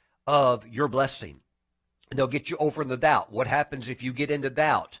of your blessing. And they'll get you over in the doubt. What happens if you get into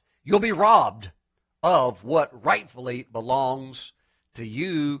doubt? You'll be robbed of what rightfully belongs to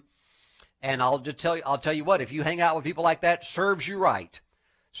you. And I'll tell you what, if you hang out with people like that, serves you right.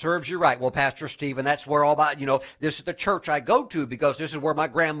 Serves you right. Well, Pastor Stephen, that's where all about, this is the church I go to because this is where my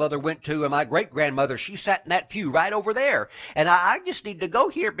grandmother went to, and my great-grandmother, she sat in that pew right over there. And I just need to go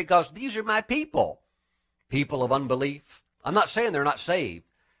here because these are my people. People of unbelief. I'm not saying they're not saved,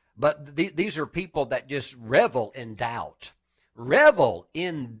 but these are people that just revel in doubt, revel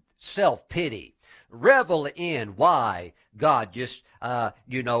in self-pity, revel in why God just,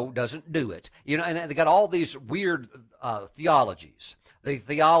 doesn't do it. And they got all these weird theologies. The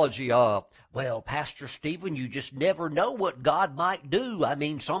theology of, well, Pastor Stephen, you just never know what God might do. I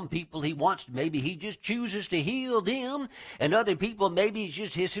mean, some people maybe he just chooses to heal them, and other people, maybe it's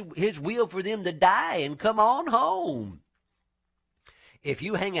just his will for them to die and come on home. If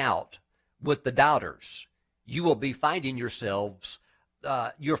you hang out with the doubters, you will be finding yourself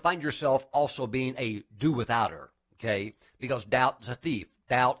also being a do-withouter, okay? Because doubt is a thief.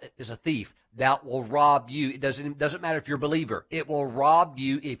 Doubt is a thief. Doubt will rob you. It doesn't matter if you're a believer. It will rob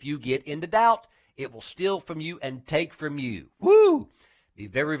you if you get into doubt. It will steal from you and take from you. Woo! Be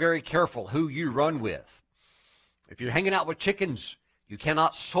very, very careful who you run with. If you're hanging out with chickens, you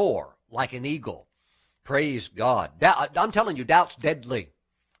cannot soar like an eagle. Praise God. I'm telling you, doubt's deadly.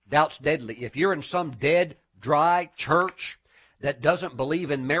 Doubt's deadly. If you're in some dead, dry church that doesn't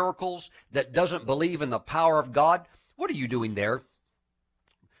believe in miracles, that doesn't believe in the power of God, what are you doing there?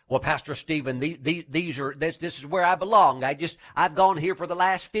 Well, Pastor Stephen, this is where I belong. I've gone here for the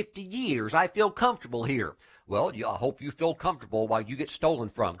last 50 years. I feel comfortable here. Well, I hope you feel comfortable while you get stolen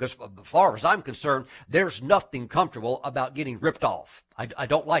from, because as far as I'm concerned, there's nothing comfortable about getting ripped off. I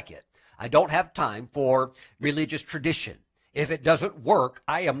don't like it. I don't have time for religious tradition. If it doesn't work,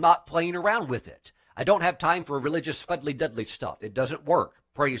 I am not playing around with it. I don't have time for religious fuddly-duddly stuff. It doesn't work.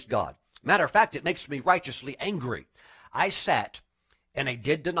 Praise God. Matter of fact, it makes me righteously angry. I sat in a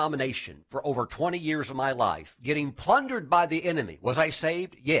dead denomination for over 20 years of my life, getting plundered by the enemy. Was I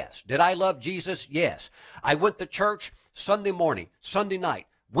saved? Yes. Did I love Jesus? Yes. I went to church Sunday morning, Sunday night,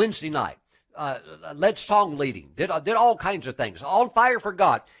 Wednesday night, led song leading, did all kinds of things, on fire for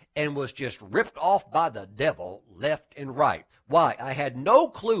God, and was just ripped off by the devil left and right. Why? I had no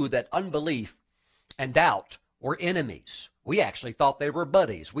clue that unbelief and doubt were enemies. We actually thought they were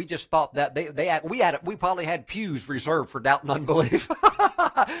buddies. We just thought that we probably had pews reserved for doubt and unbelief.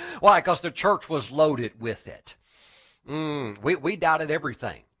 Why? Because the church was loaded with it. We doubted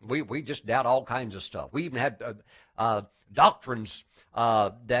everything. We just doubt all kinds of stuff. We even had doctrines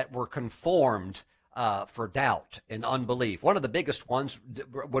that were conformed for doubt and unbelief. One of the biggest ones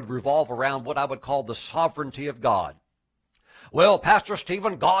would revolve around what I would call the sovereignty of God. Well, Pastor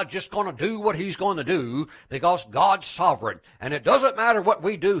Stephen, God's just going to do what he's going to do because God's sovereign. And it doesn't matter what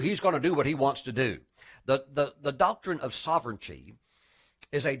we do, he's going to do what he wants to do. The doctrine of sovereignty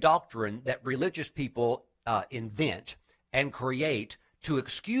is a doctrine that religious people invent and create to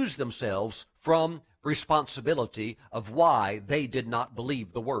excuse themselves from responsibility of why they did not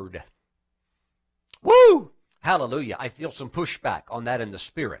believe the word. Woo! Hallelujah. I feel some pushback on that in the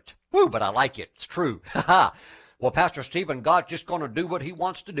spirit. Woo, but I like it. It's true. Well, Pastor Stephen, God's just going to do what he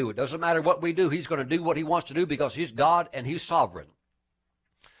wants to do. It doesn't matter what we do. He's going to do what he wants to do because he's God and he's sovereign.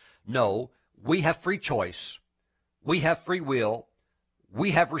 No, we have free choice. We have free will. We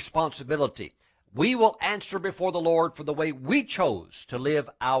have responsibility. We will answer before the Lord for the way we chose to live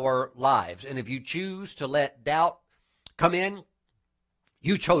our lives. And if you choose to let doubt come in,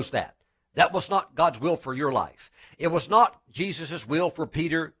 you chose that. That was not God's will for your life. It was not Jesus' will for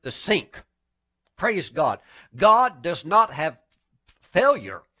Peter to sink. Praise God. God does not have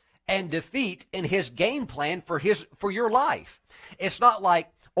failure and defeat in his game plan for your life. It's not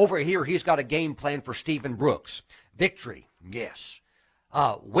like over here he's got a game plan for Stephen Brooks. Victory, yes.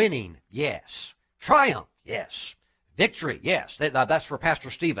 Winning, yes. Triumph, yes. Victory, yes. That's for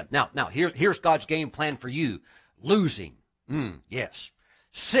Pastor Stephen. Now here's God's game plan for you. Losing, yes.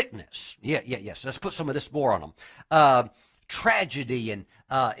 Sickness, yes. Let's put some of this more on them. Tragedy and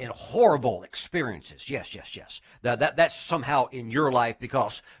horrible experiences. Yes. That's somehow in your life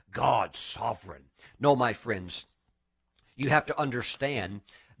because God's sovereign. No, my friends, you have to understand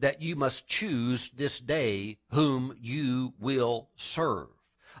that you must choose this day whom you will serve.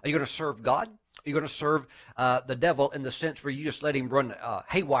 Are you going to serve God? Are you going to serve the devil in the sense where you just let him run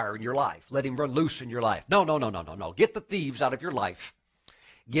haywire in your life? Let him run loose in your life? No. Get the thieves out of your life.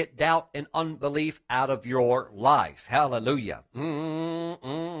 Get doubt and unbelief out of your life. Hallelujah. Now,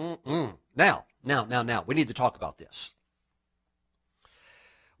 we need to talk about this.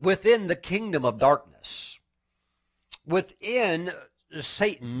 Within the kingdom of darkness, within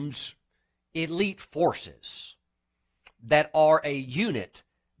Satan's elite forces that are a unit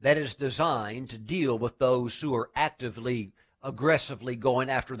that is designed to deal with those who are actively, aggressively going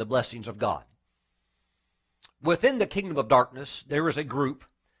after the blessings of God. Within the kingdom of darkness, there is a group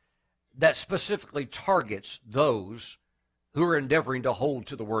that specifically targets those who are endeavoring to hold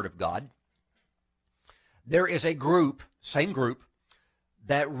to the Word of God. There is a group, same group,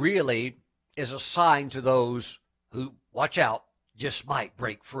 that really is assigned to those who, watch out, just might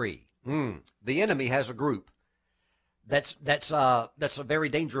break free. The enemy has a group that's a very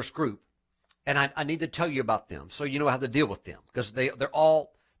dangerous group, and I need to tell you about them so you know how to deal with them, because they're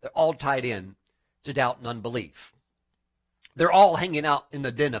all tied in to doubt and unbelief. They're all hanging out in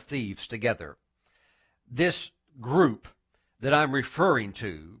the den of thieves together. This group that I'm referring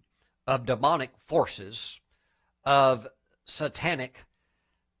to of demonic forces, of satanic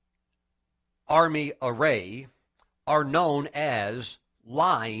army array, are known as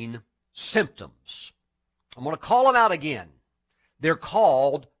lying symptoms. I'm going to call them out again. They're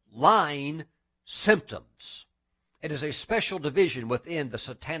called lying symptoms. It is a special division within the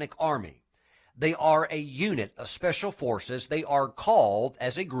satanic army. They are a unit of special forces. They are called,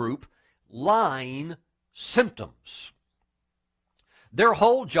 as a group, lying symptoms. Their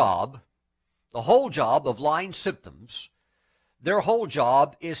whole job, the whole job of lying symptoms, their whole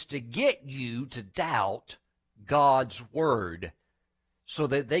job is to get you to doubt God's word so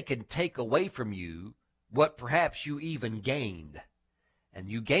that they can take away from you what perhaps you even gained. And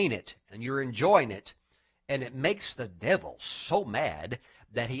you gain it, and you're enjoying it, and it makes the devil so mad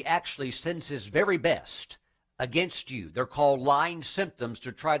that he actually sends his very best against you. They're called lying symptoms,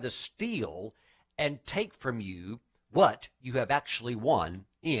 to try to steal and take from you what you have actually won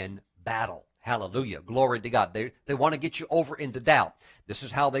in battle. Hallelujah. Glory to God. They want to get you over into doubt. This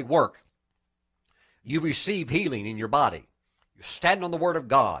is how they work. You receive healing in your body. You stand on the word of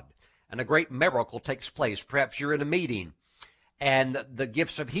God, and a great miracle takes place. Perhaps you're in a meeting, and the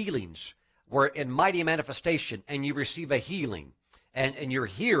gifts of healings were in mighty manifestation, and you receive a healing, and your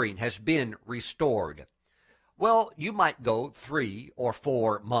hearing has been restored. Well, you might go 3 or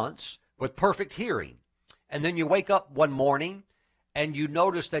 4 months with perfect hearing, and then you wake up one morning, and you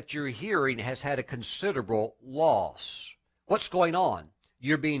notice that your hearing has had a considerable loss. What's going on?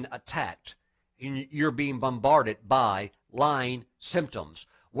 You're being attacked. You're being bombarded by lying symptoms.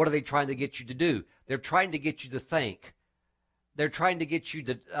 What are they trying to get you to do? They're trying to get you to think. They're trying to get you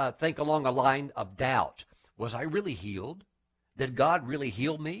to think along a line of doubt. Was I really healed? Did God really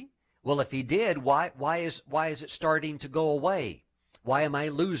heal me? Well, if he did, why is it starting to go away? Why am I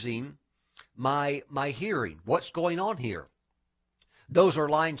losing my hearing? What's going on here? Those are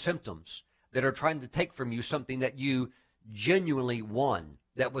lying symptoms that are trying to take from you something that you genuinely won,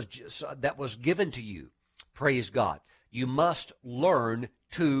 that was given to you. Praise God. You must learn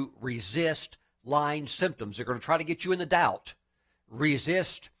to resist lying symptoms. They're going to try to get you into doubt.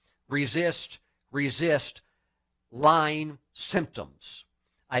 Resist, resist, resist lying symptoms.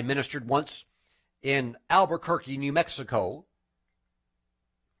 I ministered once in Albuquerque, New Mexico.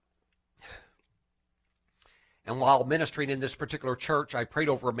 And while ministering in this particular church, I prayed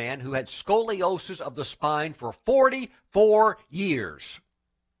over a man who had scoliosis of the spine for 44 years.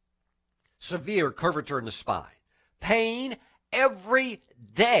 Severe curvature in the spine. Pain every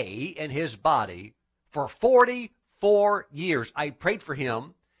day in his body for 44 years. I prayed for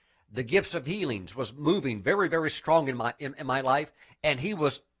him. The gifts of healings was moving very, very strong in my life, and he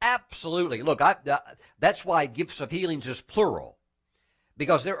was absolutely, look, that's why gifts of healings is plural,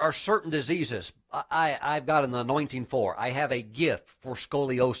 because there are certain diseases I've got an anointing for. I have a gift for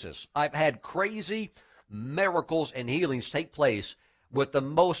scoliosis. I've had crazy miracles and healings take place with the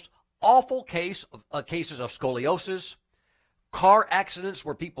most awful cases of scoliosis, car accidents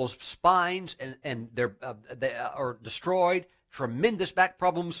where people's spines and they are destroyed, tremendous back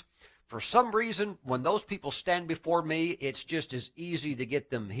problems. For some reason, when those people stand before me, it's just as easy to get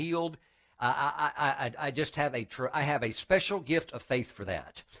them healed. I just have I have a special gift of faith for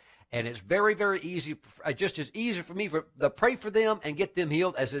that, and it's very, very easy. Just as easy for me to pray for them and get them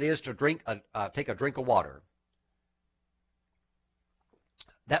healed as it is to take a drink of water.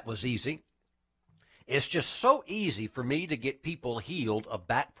 That was easy. It's just so easy for me to get people healed of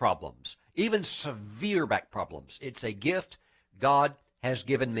back problems, even severe back problems. It's a gift God has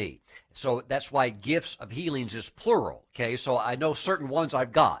given me. So that's why gifts of healings is plural, okay? So I know certain ones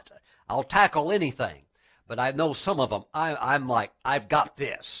I've got. I'll tackle anything, but I know some of them I'm like, I've got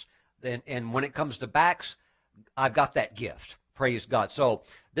this. And when it comes to backs, I've got that gift. Praise God. So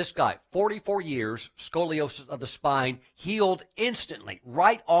this guy, 44 years, scoliosis of the spine, healed instantly,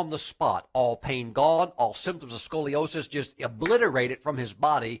 right on the spot. All pain gone, all symptoms of scoliosis just obliterated from his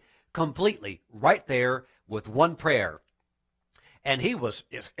body completely, right there with one prayer. And he was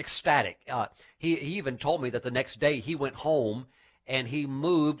ecstatic. He even told me that the next day he went home and he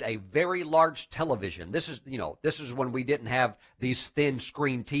moved a very large television. This is when we didn't have these thin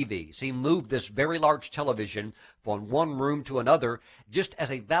screen TVs. He moved this very large television from one room to another just as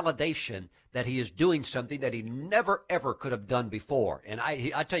a validation that he is doing something that he never, ever could have done before. And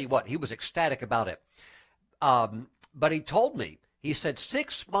I tell you what, he was ecstatic about it. But he told me, He said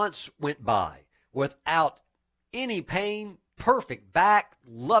 6 months went by without any pain, perfect back,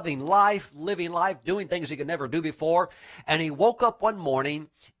 loving life, living life, doing things he could never do before. And he woke up one morning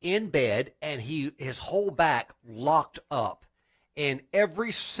in bed, and his whole back locked up, and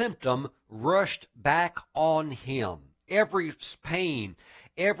every symptom rushed back on him. Every pain,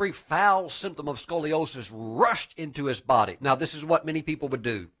 every foul symptom of scoliosis rushed into his body. Now, this is what many people would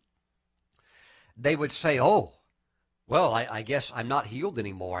do. They would say, oh, well, I guess I'm not healed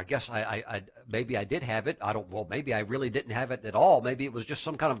anymore. I guess maybe I did have it. Maybe I really didn't have it at all. Maybe it was just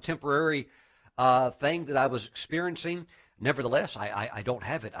some kind of temporary thing that I was experiencing. Nevertheless, I don't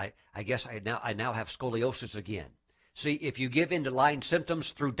have it. I guess I now have scoliosis again. See, if you give in to lying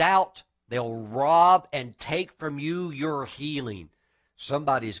symptoms through doubt, they'll rob and take from you your healing.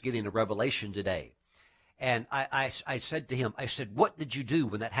 Somebody's getting a revelation today. And I said to him, I said, what did you do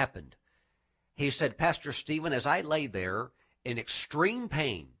when that happened? He said, Pastor Stephen, as I lay there in extreme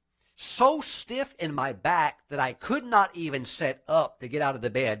pain, so stiff in my back that I could not even sit up to get out of the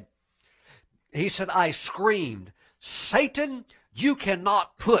bed, he said, I screamed, Satan, you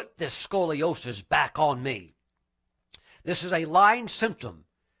cannot put this scoliosis back on me. This is a lying symptom,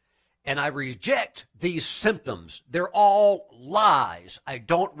 and I reject these symptoms. They're all lies. I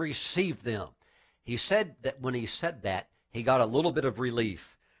don't receive them. He said that when he said that, he got a little bit of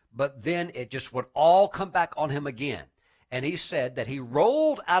relief. But then it just would all come back on him again. And he said that he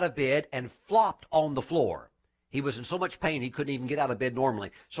rolled out of bed and flopped on the floor. He was in so much pain he couldn't even get out of bed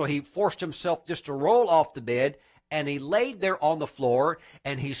normally. So he forced himself just to roll off the bed, and he laid there on the floor,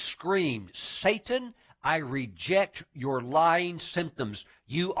 and he screamed, Satan, I reject your lying symptoms.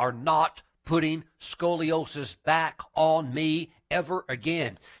 You are not putting scoliosis back on me ever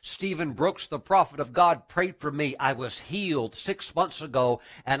again. Stephen Brooks, the prophet of God, prayed for me. I was healed 6 months ago,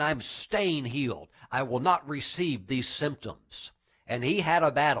 and I'm staying healed. I will not receive these symptoms. And he had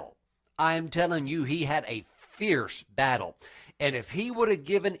a battle. I'm telling you, he had a fierce battle. And if he would have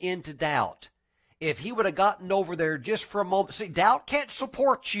given in to doubt, if he would have gotten over there just for a moment, see, doubt can't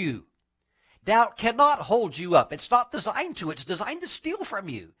support you. Doubt cannot hold you up. It's not designed to. It's designed to steal from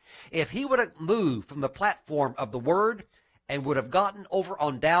you. If he would have moved from the platform of the Word and would have gotten over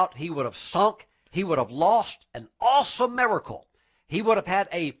on doubt, he would have sunk. He would have lost an awesome miracle. He would have had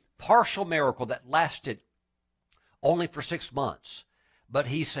a partial miracle that lasted only for 6 months. But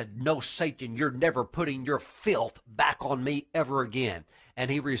he said, no, Satan, you're never putting your filth back on me ever again. And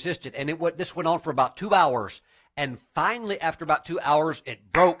he resisted. And this went on for about 2 hours. And finally, after about 2 hours,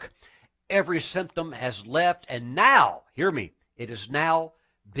 it broke. Every symptom has left, and now, hear me, it has now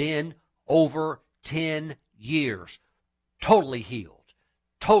been over 10 years. Totally healed.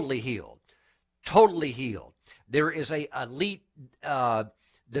 Totally healed. Totally healed. There is a elite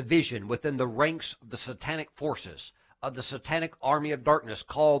division within the ranks of the satanic forces, of the satanic army of darkness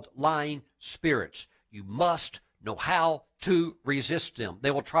called lying spirits. You must know how to resist them.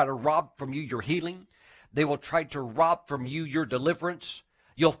 They will try to rob from you your healing. They will try to rob from you your deliverance.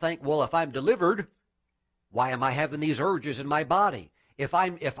 You'll think, well, if I'm delivered, why am I having these urges in my body? If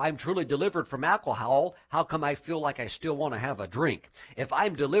I'm truly delivered from alcohol, how come I feel like I still want to have a drink? If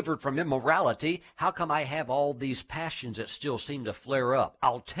I'm delivered from immorality, how come I have all these passions that still seem to flare up?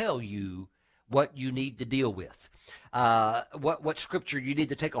 I'll tell you what you need to deal with. What scripture you need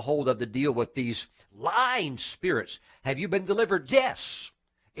to take a hold of to deal with these lying spirits. Have you been delivered? Yes.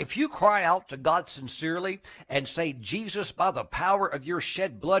 If you cry out to God sincerely and say, Jesus, by the power of your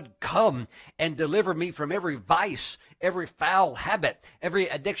shed blood, come and deliver me from every vice, every foul habit, every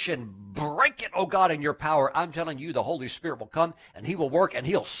addiction, break it, oh God, in your power. I'm telling you, the Holy Spirit will come and he will work and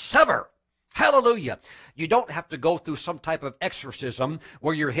he'll sever. Hallelujah. You don't have to go through some type of exorcism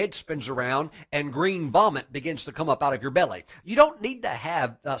where your head spins around and green vomit begins to come up out of your belly. You don't need to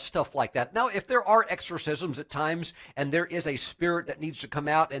have stuff like that. Now, if there are exorcisms at times and there is a spirit that needs to come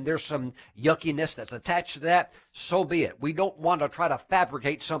out and there's some yuckiness that's attached to that, so be it. We don't want to try to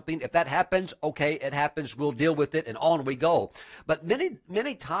fabricate something. If that happens, okay, it happens. We'll deal with it and on we go. But many,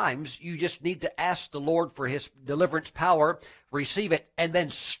 many times you just need to ask the Lord for his deliverance power, receive it, and then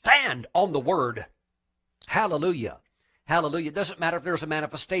stand on the word. Hallelujah. Hallelujah. It doesn't matter if there's a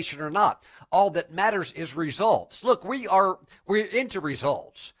manifestation or not. All that matters is results. Look, we're into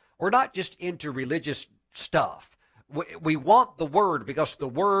results. We're not just into religious stuff. We want the word because the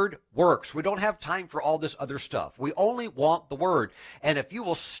word works. We don't have time for all this other stuff. We only want the word. And if you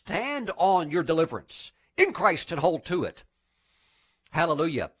will stand on your deliverance in Christ and hold to it,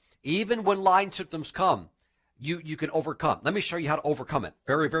 hallelujah, even when lying symptoms come, you can overcome. Let me show you how to overcome it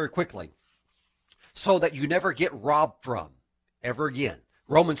very, very quickly so that you never get robbed from ever again.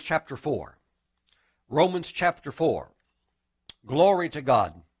 Romans chapter 4. Romans chapter 4. Glory to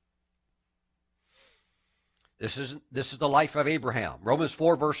God. This is the life of Abraham. Romans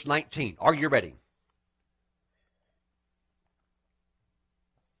 4, verse 19. Are you ready?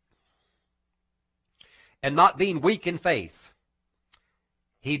 And not being weak in faith,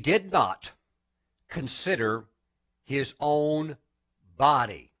 he did not consider his own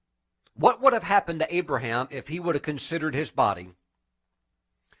body. What would have happened to Abraham if he would have considered his body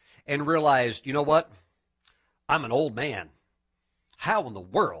and realized, you know what? I'm an old man. How in the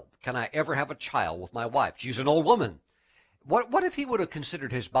world can I ever have a child with my wife? She's an old woman. What if he would have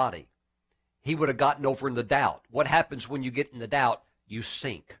considered his body? He would have gotten over in the doubt. What happens when you get in the doubt? You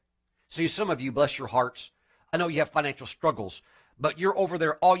sink. See, some of you, bless your hearts, I know you have financial struggles, but you're over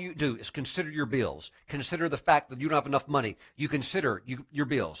there, all you do is consider your bills. Consider the fact that you don't have enough money. You consider your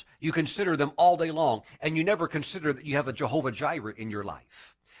bills. You consider them all day long, and you never consider that you have a Jehovah Jireh in your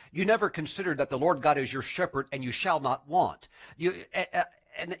life. You never consider that the Lord God is your shepherd and you shall not want.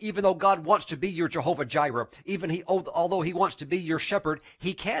 And even though God wants to be your Jehovah Jireh, although he wants to be your shepherd,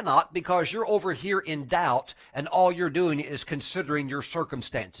 he cannot, because you're over here in doubt and all you're doing is considering your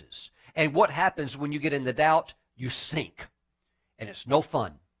circumstances. And what happens when you get in the doubt? You sink. And it's no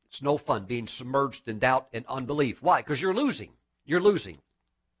fun. It's no fun being submerged in doubt and unbelief. Why? Because you're losing. You're losing.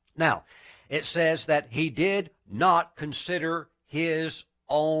 Now, it says that he did not consider his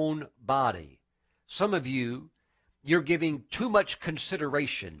own body. Some of you, you're giving too much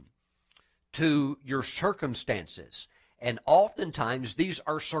consideration to your circumstances. And oftentimes, these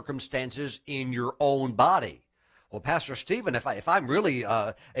are circumstances in your own body. Well, Pastor Stephen,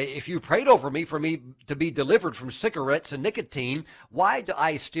 if you prayed over me for me to be delivered from cigarettes and nicotine, why do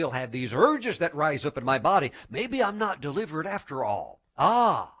I still have these urges that rise up in my body? Maybe I'm not delivered after all.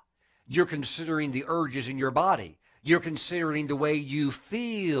 You're considering the urges in your body. You're considering the way you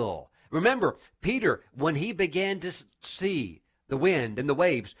feel. Remember, Peter, when he began to see the wind and the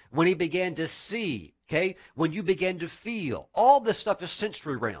waves, when he began to see, when you began to feel, all this stuff is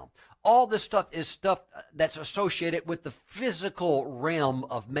sensory realm. All this stuff is stuff that's associated with the physical realm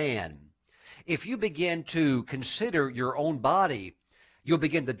of man. If you begin to consider your own body, you'll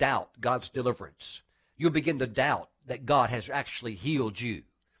begin to doubt God's deliverance. You'll begin to doubt that God has actually healed you.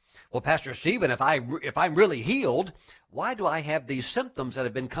 Well, Pastor Stephen, if I'm really healed, why do I have these symptoms that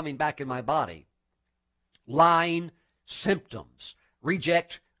have been coming back in my body? Lying symptoms.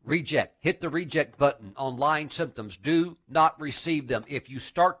 Reject. Hit the reject button on lying symptoms. Do not receive them. If you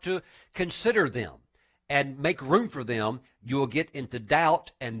start to consider them and make room for them, you will get into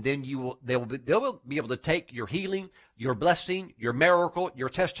doubt, and then they will be able to take your healing, your blessing, your miracle, your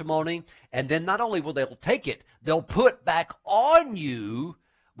testimony, and then not only will they take it, they'll put back on you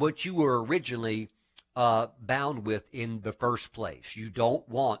what you were originally bound with in the first place. You don't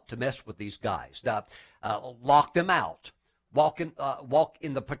want to mess with these guys. Lock them out. Walk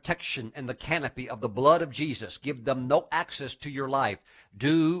in the protection and the canopy of the blood of Jesus. Give them no access to your life.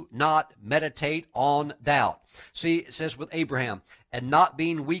 Do not meditate on doubt. See, it says with Abraham, and not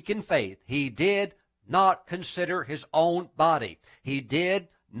being weak in faith, he did not consider his own body. He did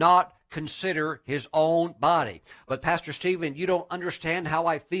not consider his own body. But Pastor Stephen, you don't understand how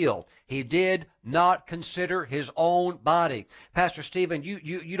I feel. He did not consider his own body. Pastor Stephen,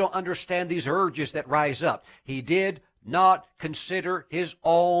 you don't understand these urges that rise up. He did not consider his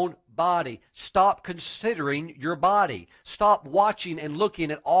own body. Stop considering your body. Stop watching and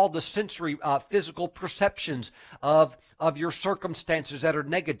looking at all the sensory physical perceptions of your circumstances that are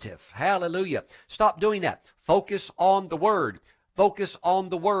negative. Hallelujah. Stop doing that. Focus on the Word. Focus on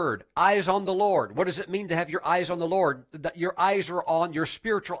the Word. Eyes on the Lord. What does it mean to have your eyes on the Lord? That your eyes are on, your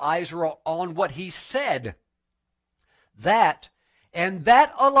spiritual eyes are on what He said. That, and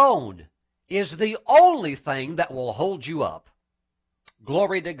that alone, is the only thing that will hold you up.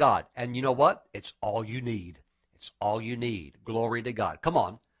 Glory to God. And you know what? It's all you need. It's all you need. Glory to God. Come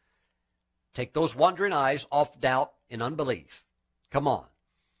on. Take those wandering eyes off doubt and unbelief. Come on.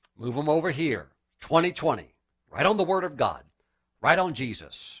 Move them over here. 2020. Right on the Word of God. Right on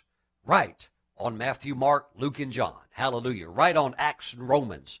Jesus. Right on Matthew, Mark, Luke, and John. Hallelujah. Right on Acts and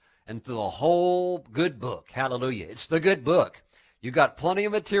Romans. And through the whole good book. Hallelujah. It's the good book. You got plenty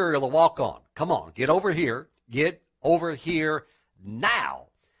of material to walk on. Come on, get over here. Get over here now.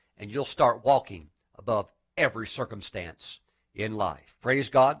 And you'll start walking above every circumstance in life. Praise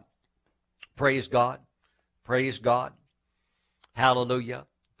God. Praise God. Praise God. Hallelujah.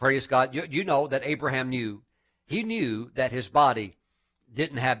 Praise God. You know that Abraham knew. He knew that his body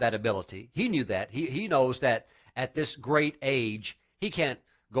didn't have that ability. He knew that. He knows that at this great age, he can't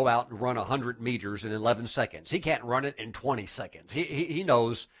go out and run 100 meters in 11 seconds. He can't run it in 20 seconds. He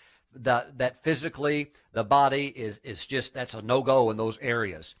knows that physically the body is just, that's a no-go in those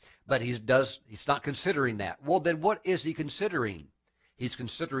areas. But he's not considering that. Well, then what is he considering? He's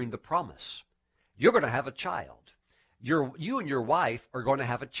considering the promise. You're going to have a child. You and your wife are going to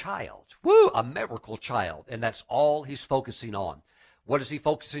have a child. Woo, a miracle child. And that's all he's focusing on. What is he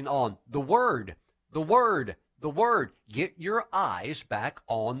focusing on? The Word. The Word. The Word. Get your eyes back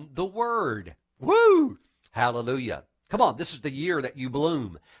on the Word. Woo! Hallelujah. Come on, this is the year that you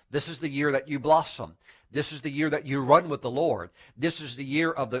bloom. This is the year that you blossom. This is the year that you run with the Lord. This is the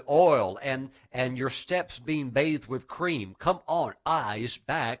year of the oil and your steps being bathed with cream. Come on, eyes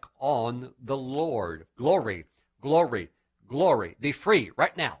back on the Lord. Glory, glory, glory. Be free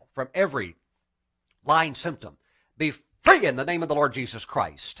right now from every lying symptom. Be free in the name of the Lord Jesus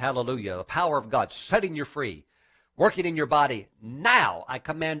Christ. Hallelujah. The power of God setting you free, working in your body. Now I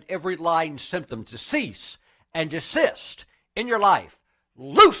command every lying symptom to cease and desist in your life.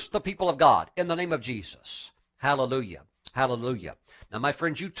 Loose the people of God in the name of Jesus. Hallelujah. Hallelujah. Now, my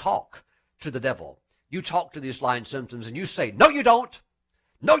friends, you talk to the devil. You talk to these lying symptoms and you say, no, you don't.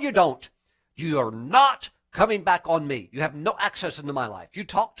 No, you don't. You are not coming back on me. You have no access into my life. You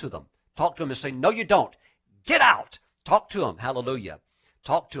talk to them. Talk to them and say, no, you don't. Get out. Talk to them. Hallelujah.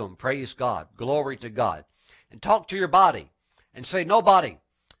 Talk to them. Praise God. Glory to God. And talk to your body and say, no, body.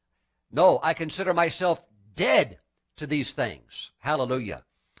 No, I consider myself dead to these things. Hallelujah.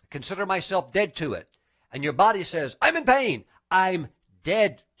 Consider myself dead to it. And your body says, I'm in pain. I'm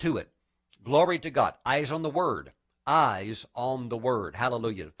dead to it. Glory to God. Eyes on the Word. Eyes on the Word.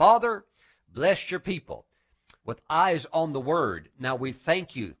 Hallelujah. Father, bless your people with eyes on the Word. Now we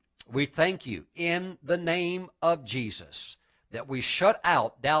thank you. We thank you in the name of Jesus that we shut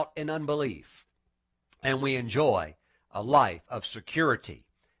out doubt and unbelief and we enjoy a life of security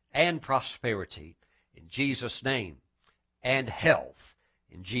and prosperity in Jesus' name, and health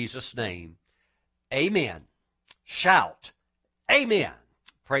in Jesus' name. Amen. Shout, amen.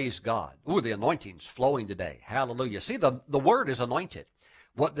 Praise God. Ooh, the anointing's flowing today. Hallelujah. See, the Word is anointed.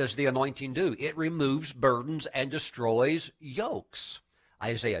 What does the anointing do? It removes burdens and destroys yokes.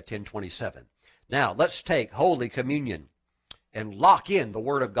 Isaiah 10:27. Now, let's take Holy Communion and lock in the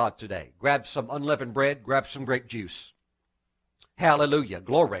Word of God today. Grab some unleavened bread. Grab some grape juice. Hallelujah.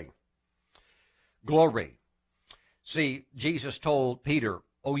 Glory. Glory. See, Jesus told Peter,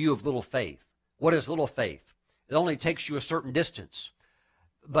 oh, you of little faith. What is little faith? It only takes you a certain distance.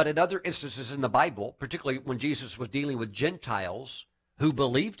 But in other instances in the Bible, particularly when Jesus was dealing with Gentiles who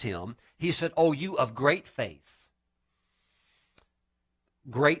believed him, he said, oh, you of great faith.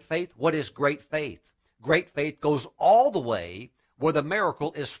 Great faith? What is great faith? Great faith goes all the way where the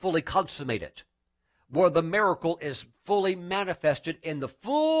miracle is fully consummated, where the miracle is fully manifested in the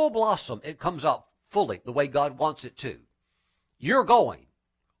full blossom. It comes out fully the way God wants it to. You're going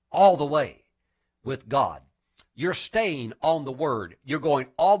all the way with God. You're staying on the Word. You're going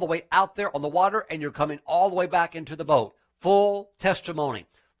all the way out there on the water, and you're coming all the way back into the boat. Full testimony.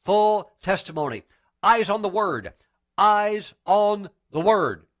 Full testimony. Eyes on the Word. Eyes on the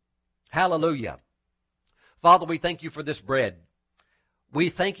Word. Hallelujah. Father, we thank you for this bread. We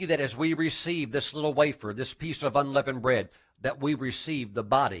thank you that as we receive this little wafer, this piece of unleavened bread, that we receive the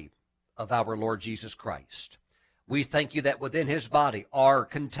body of our Lord Jesus Christ. We thank you that within his body are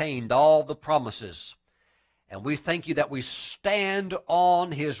contained all the promises. And we thank you that we stand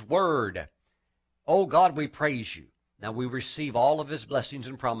on his word. Oh God, we praise you. Now we receive all of his blessings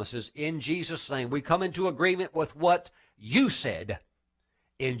and promises in Jesus' name. We come into agreement with what you said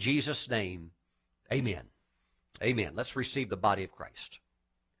in Jesus' name. Amen. Amen. Let's receive the body of Christ.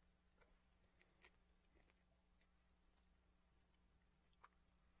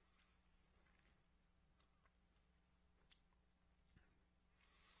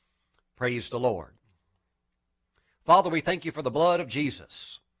 Praise the Lord. Father, we thank you for the blood of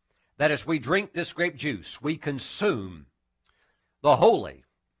Jesus, that as we drink this grape juice, we consume the holy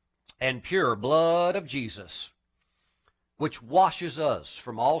and pure blood of Jesus, which washes us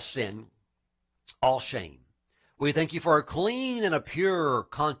from all sin, all shame. We thank you for a clean and a pure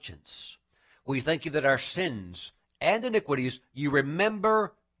conscience. We thank you that our sins and iniquities you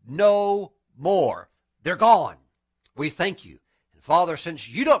remember no more. They're gone. We thank you. Father, since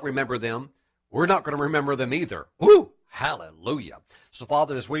you don't remember them, we're not going to remember them either. Woo! Hallelujah. So,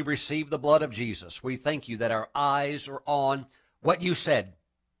 Father, as we receive the blood of Jesus, we thank you that our eyes are on what you said.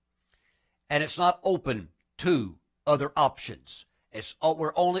 And it's not open to other options.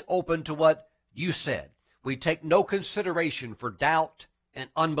 We're only open to what you said. We take no consideration for doubt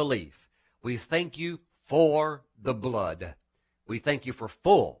and unbelief. We thank you for the blood. We thank you for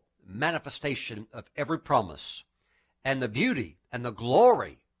full manifestation of every promise and the beauty and the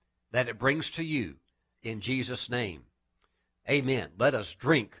glory that it brings to you in Jesus' name. Amen. Let us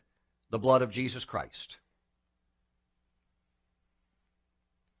drink the blood of Jesus Christ.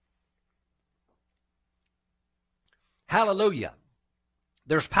 Hallelujah.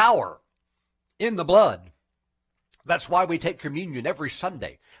 There's power in the blood. That's why we take communion every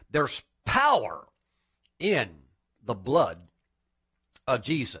Sunday. There's power in the blood of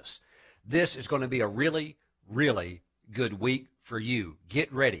Jesus. This is going to be a really, really good week for you.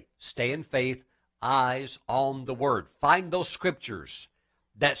 Get ready. Stay in faith. Eyes on the Word. Find those scriptures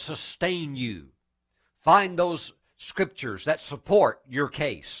that sustain you. Find those scriptures that support your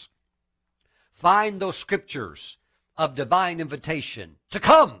case. Find those scriptures of divine invitation to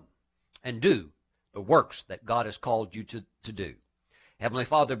come and do the works that God has called you to do. Heavenly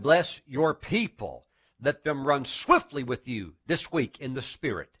Father, bless your people. Let them run swiftly with you this week in the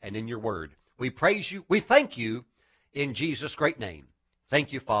Spirit and in your Word. We praise you. We thank you in Jesus' great name.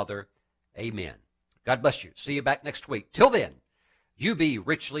 Thank you, Father. Amen. God bless you. See you back next week. Till then, you be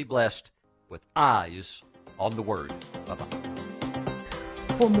richly blessed with eyes on the Word. Bye-bye.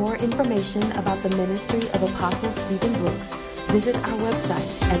 For more information about the ministry of Apostle Stephen Brooks, visit our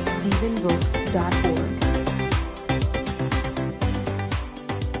website at stephenbrooks.org.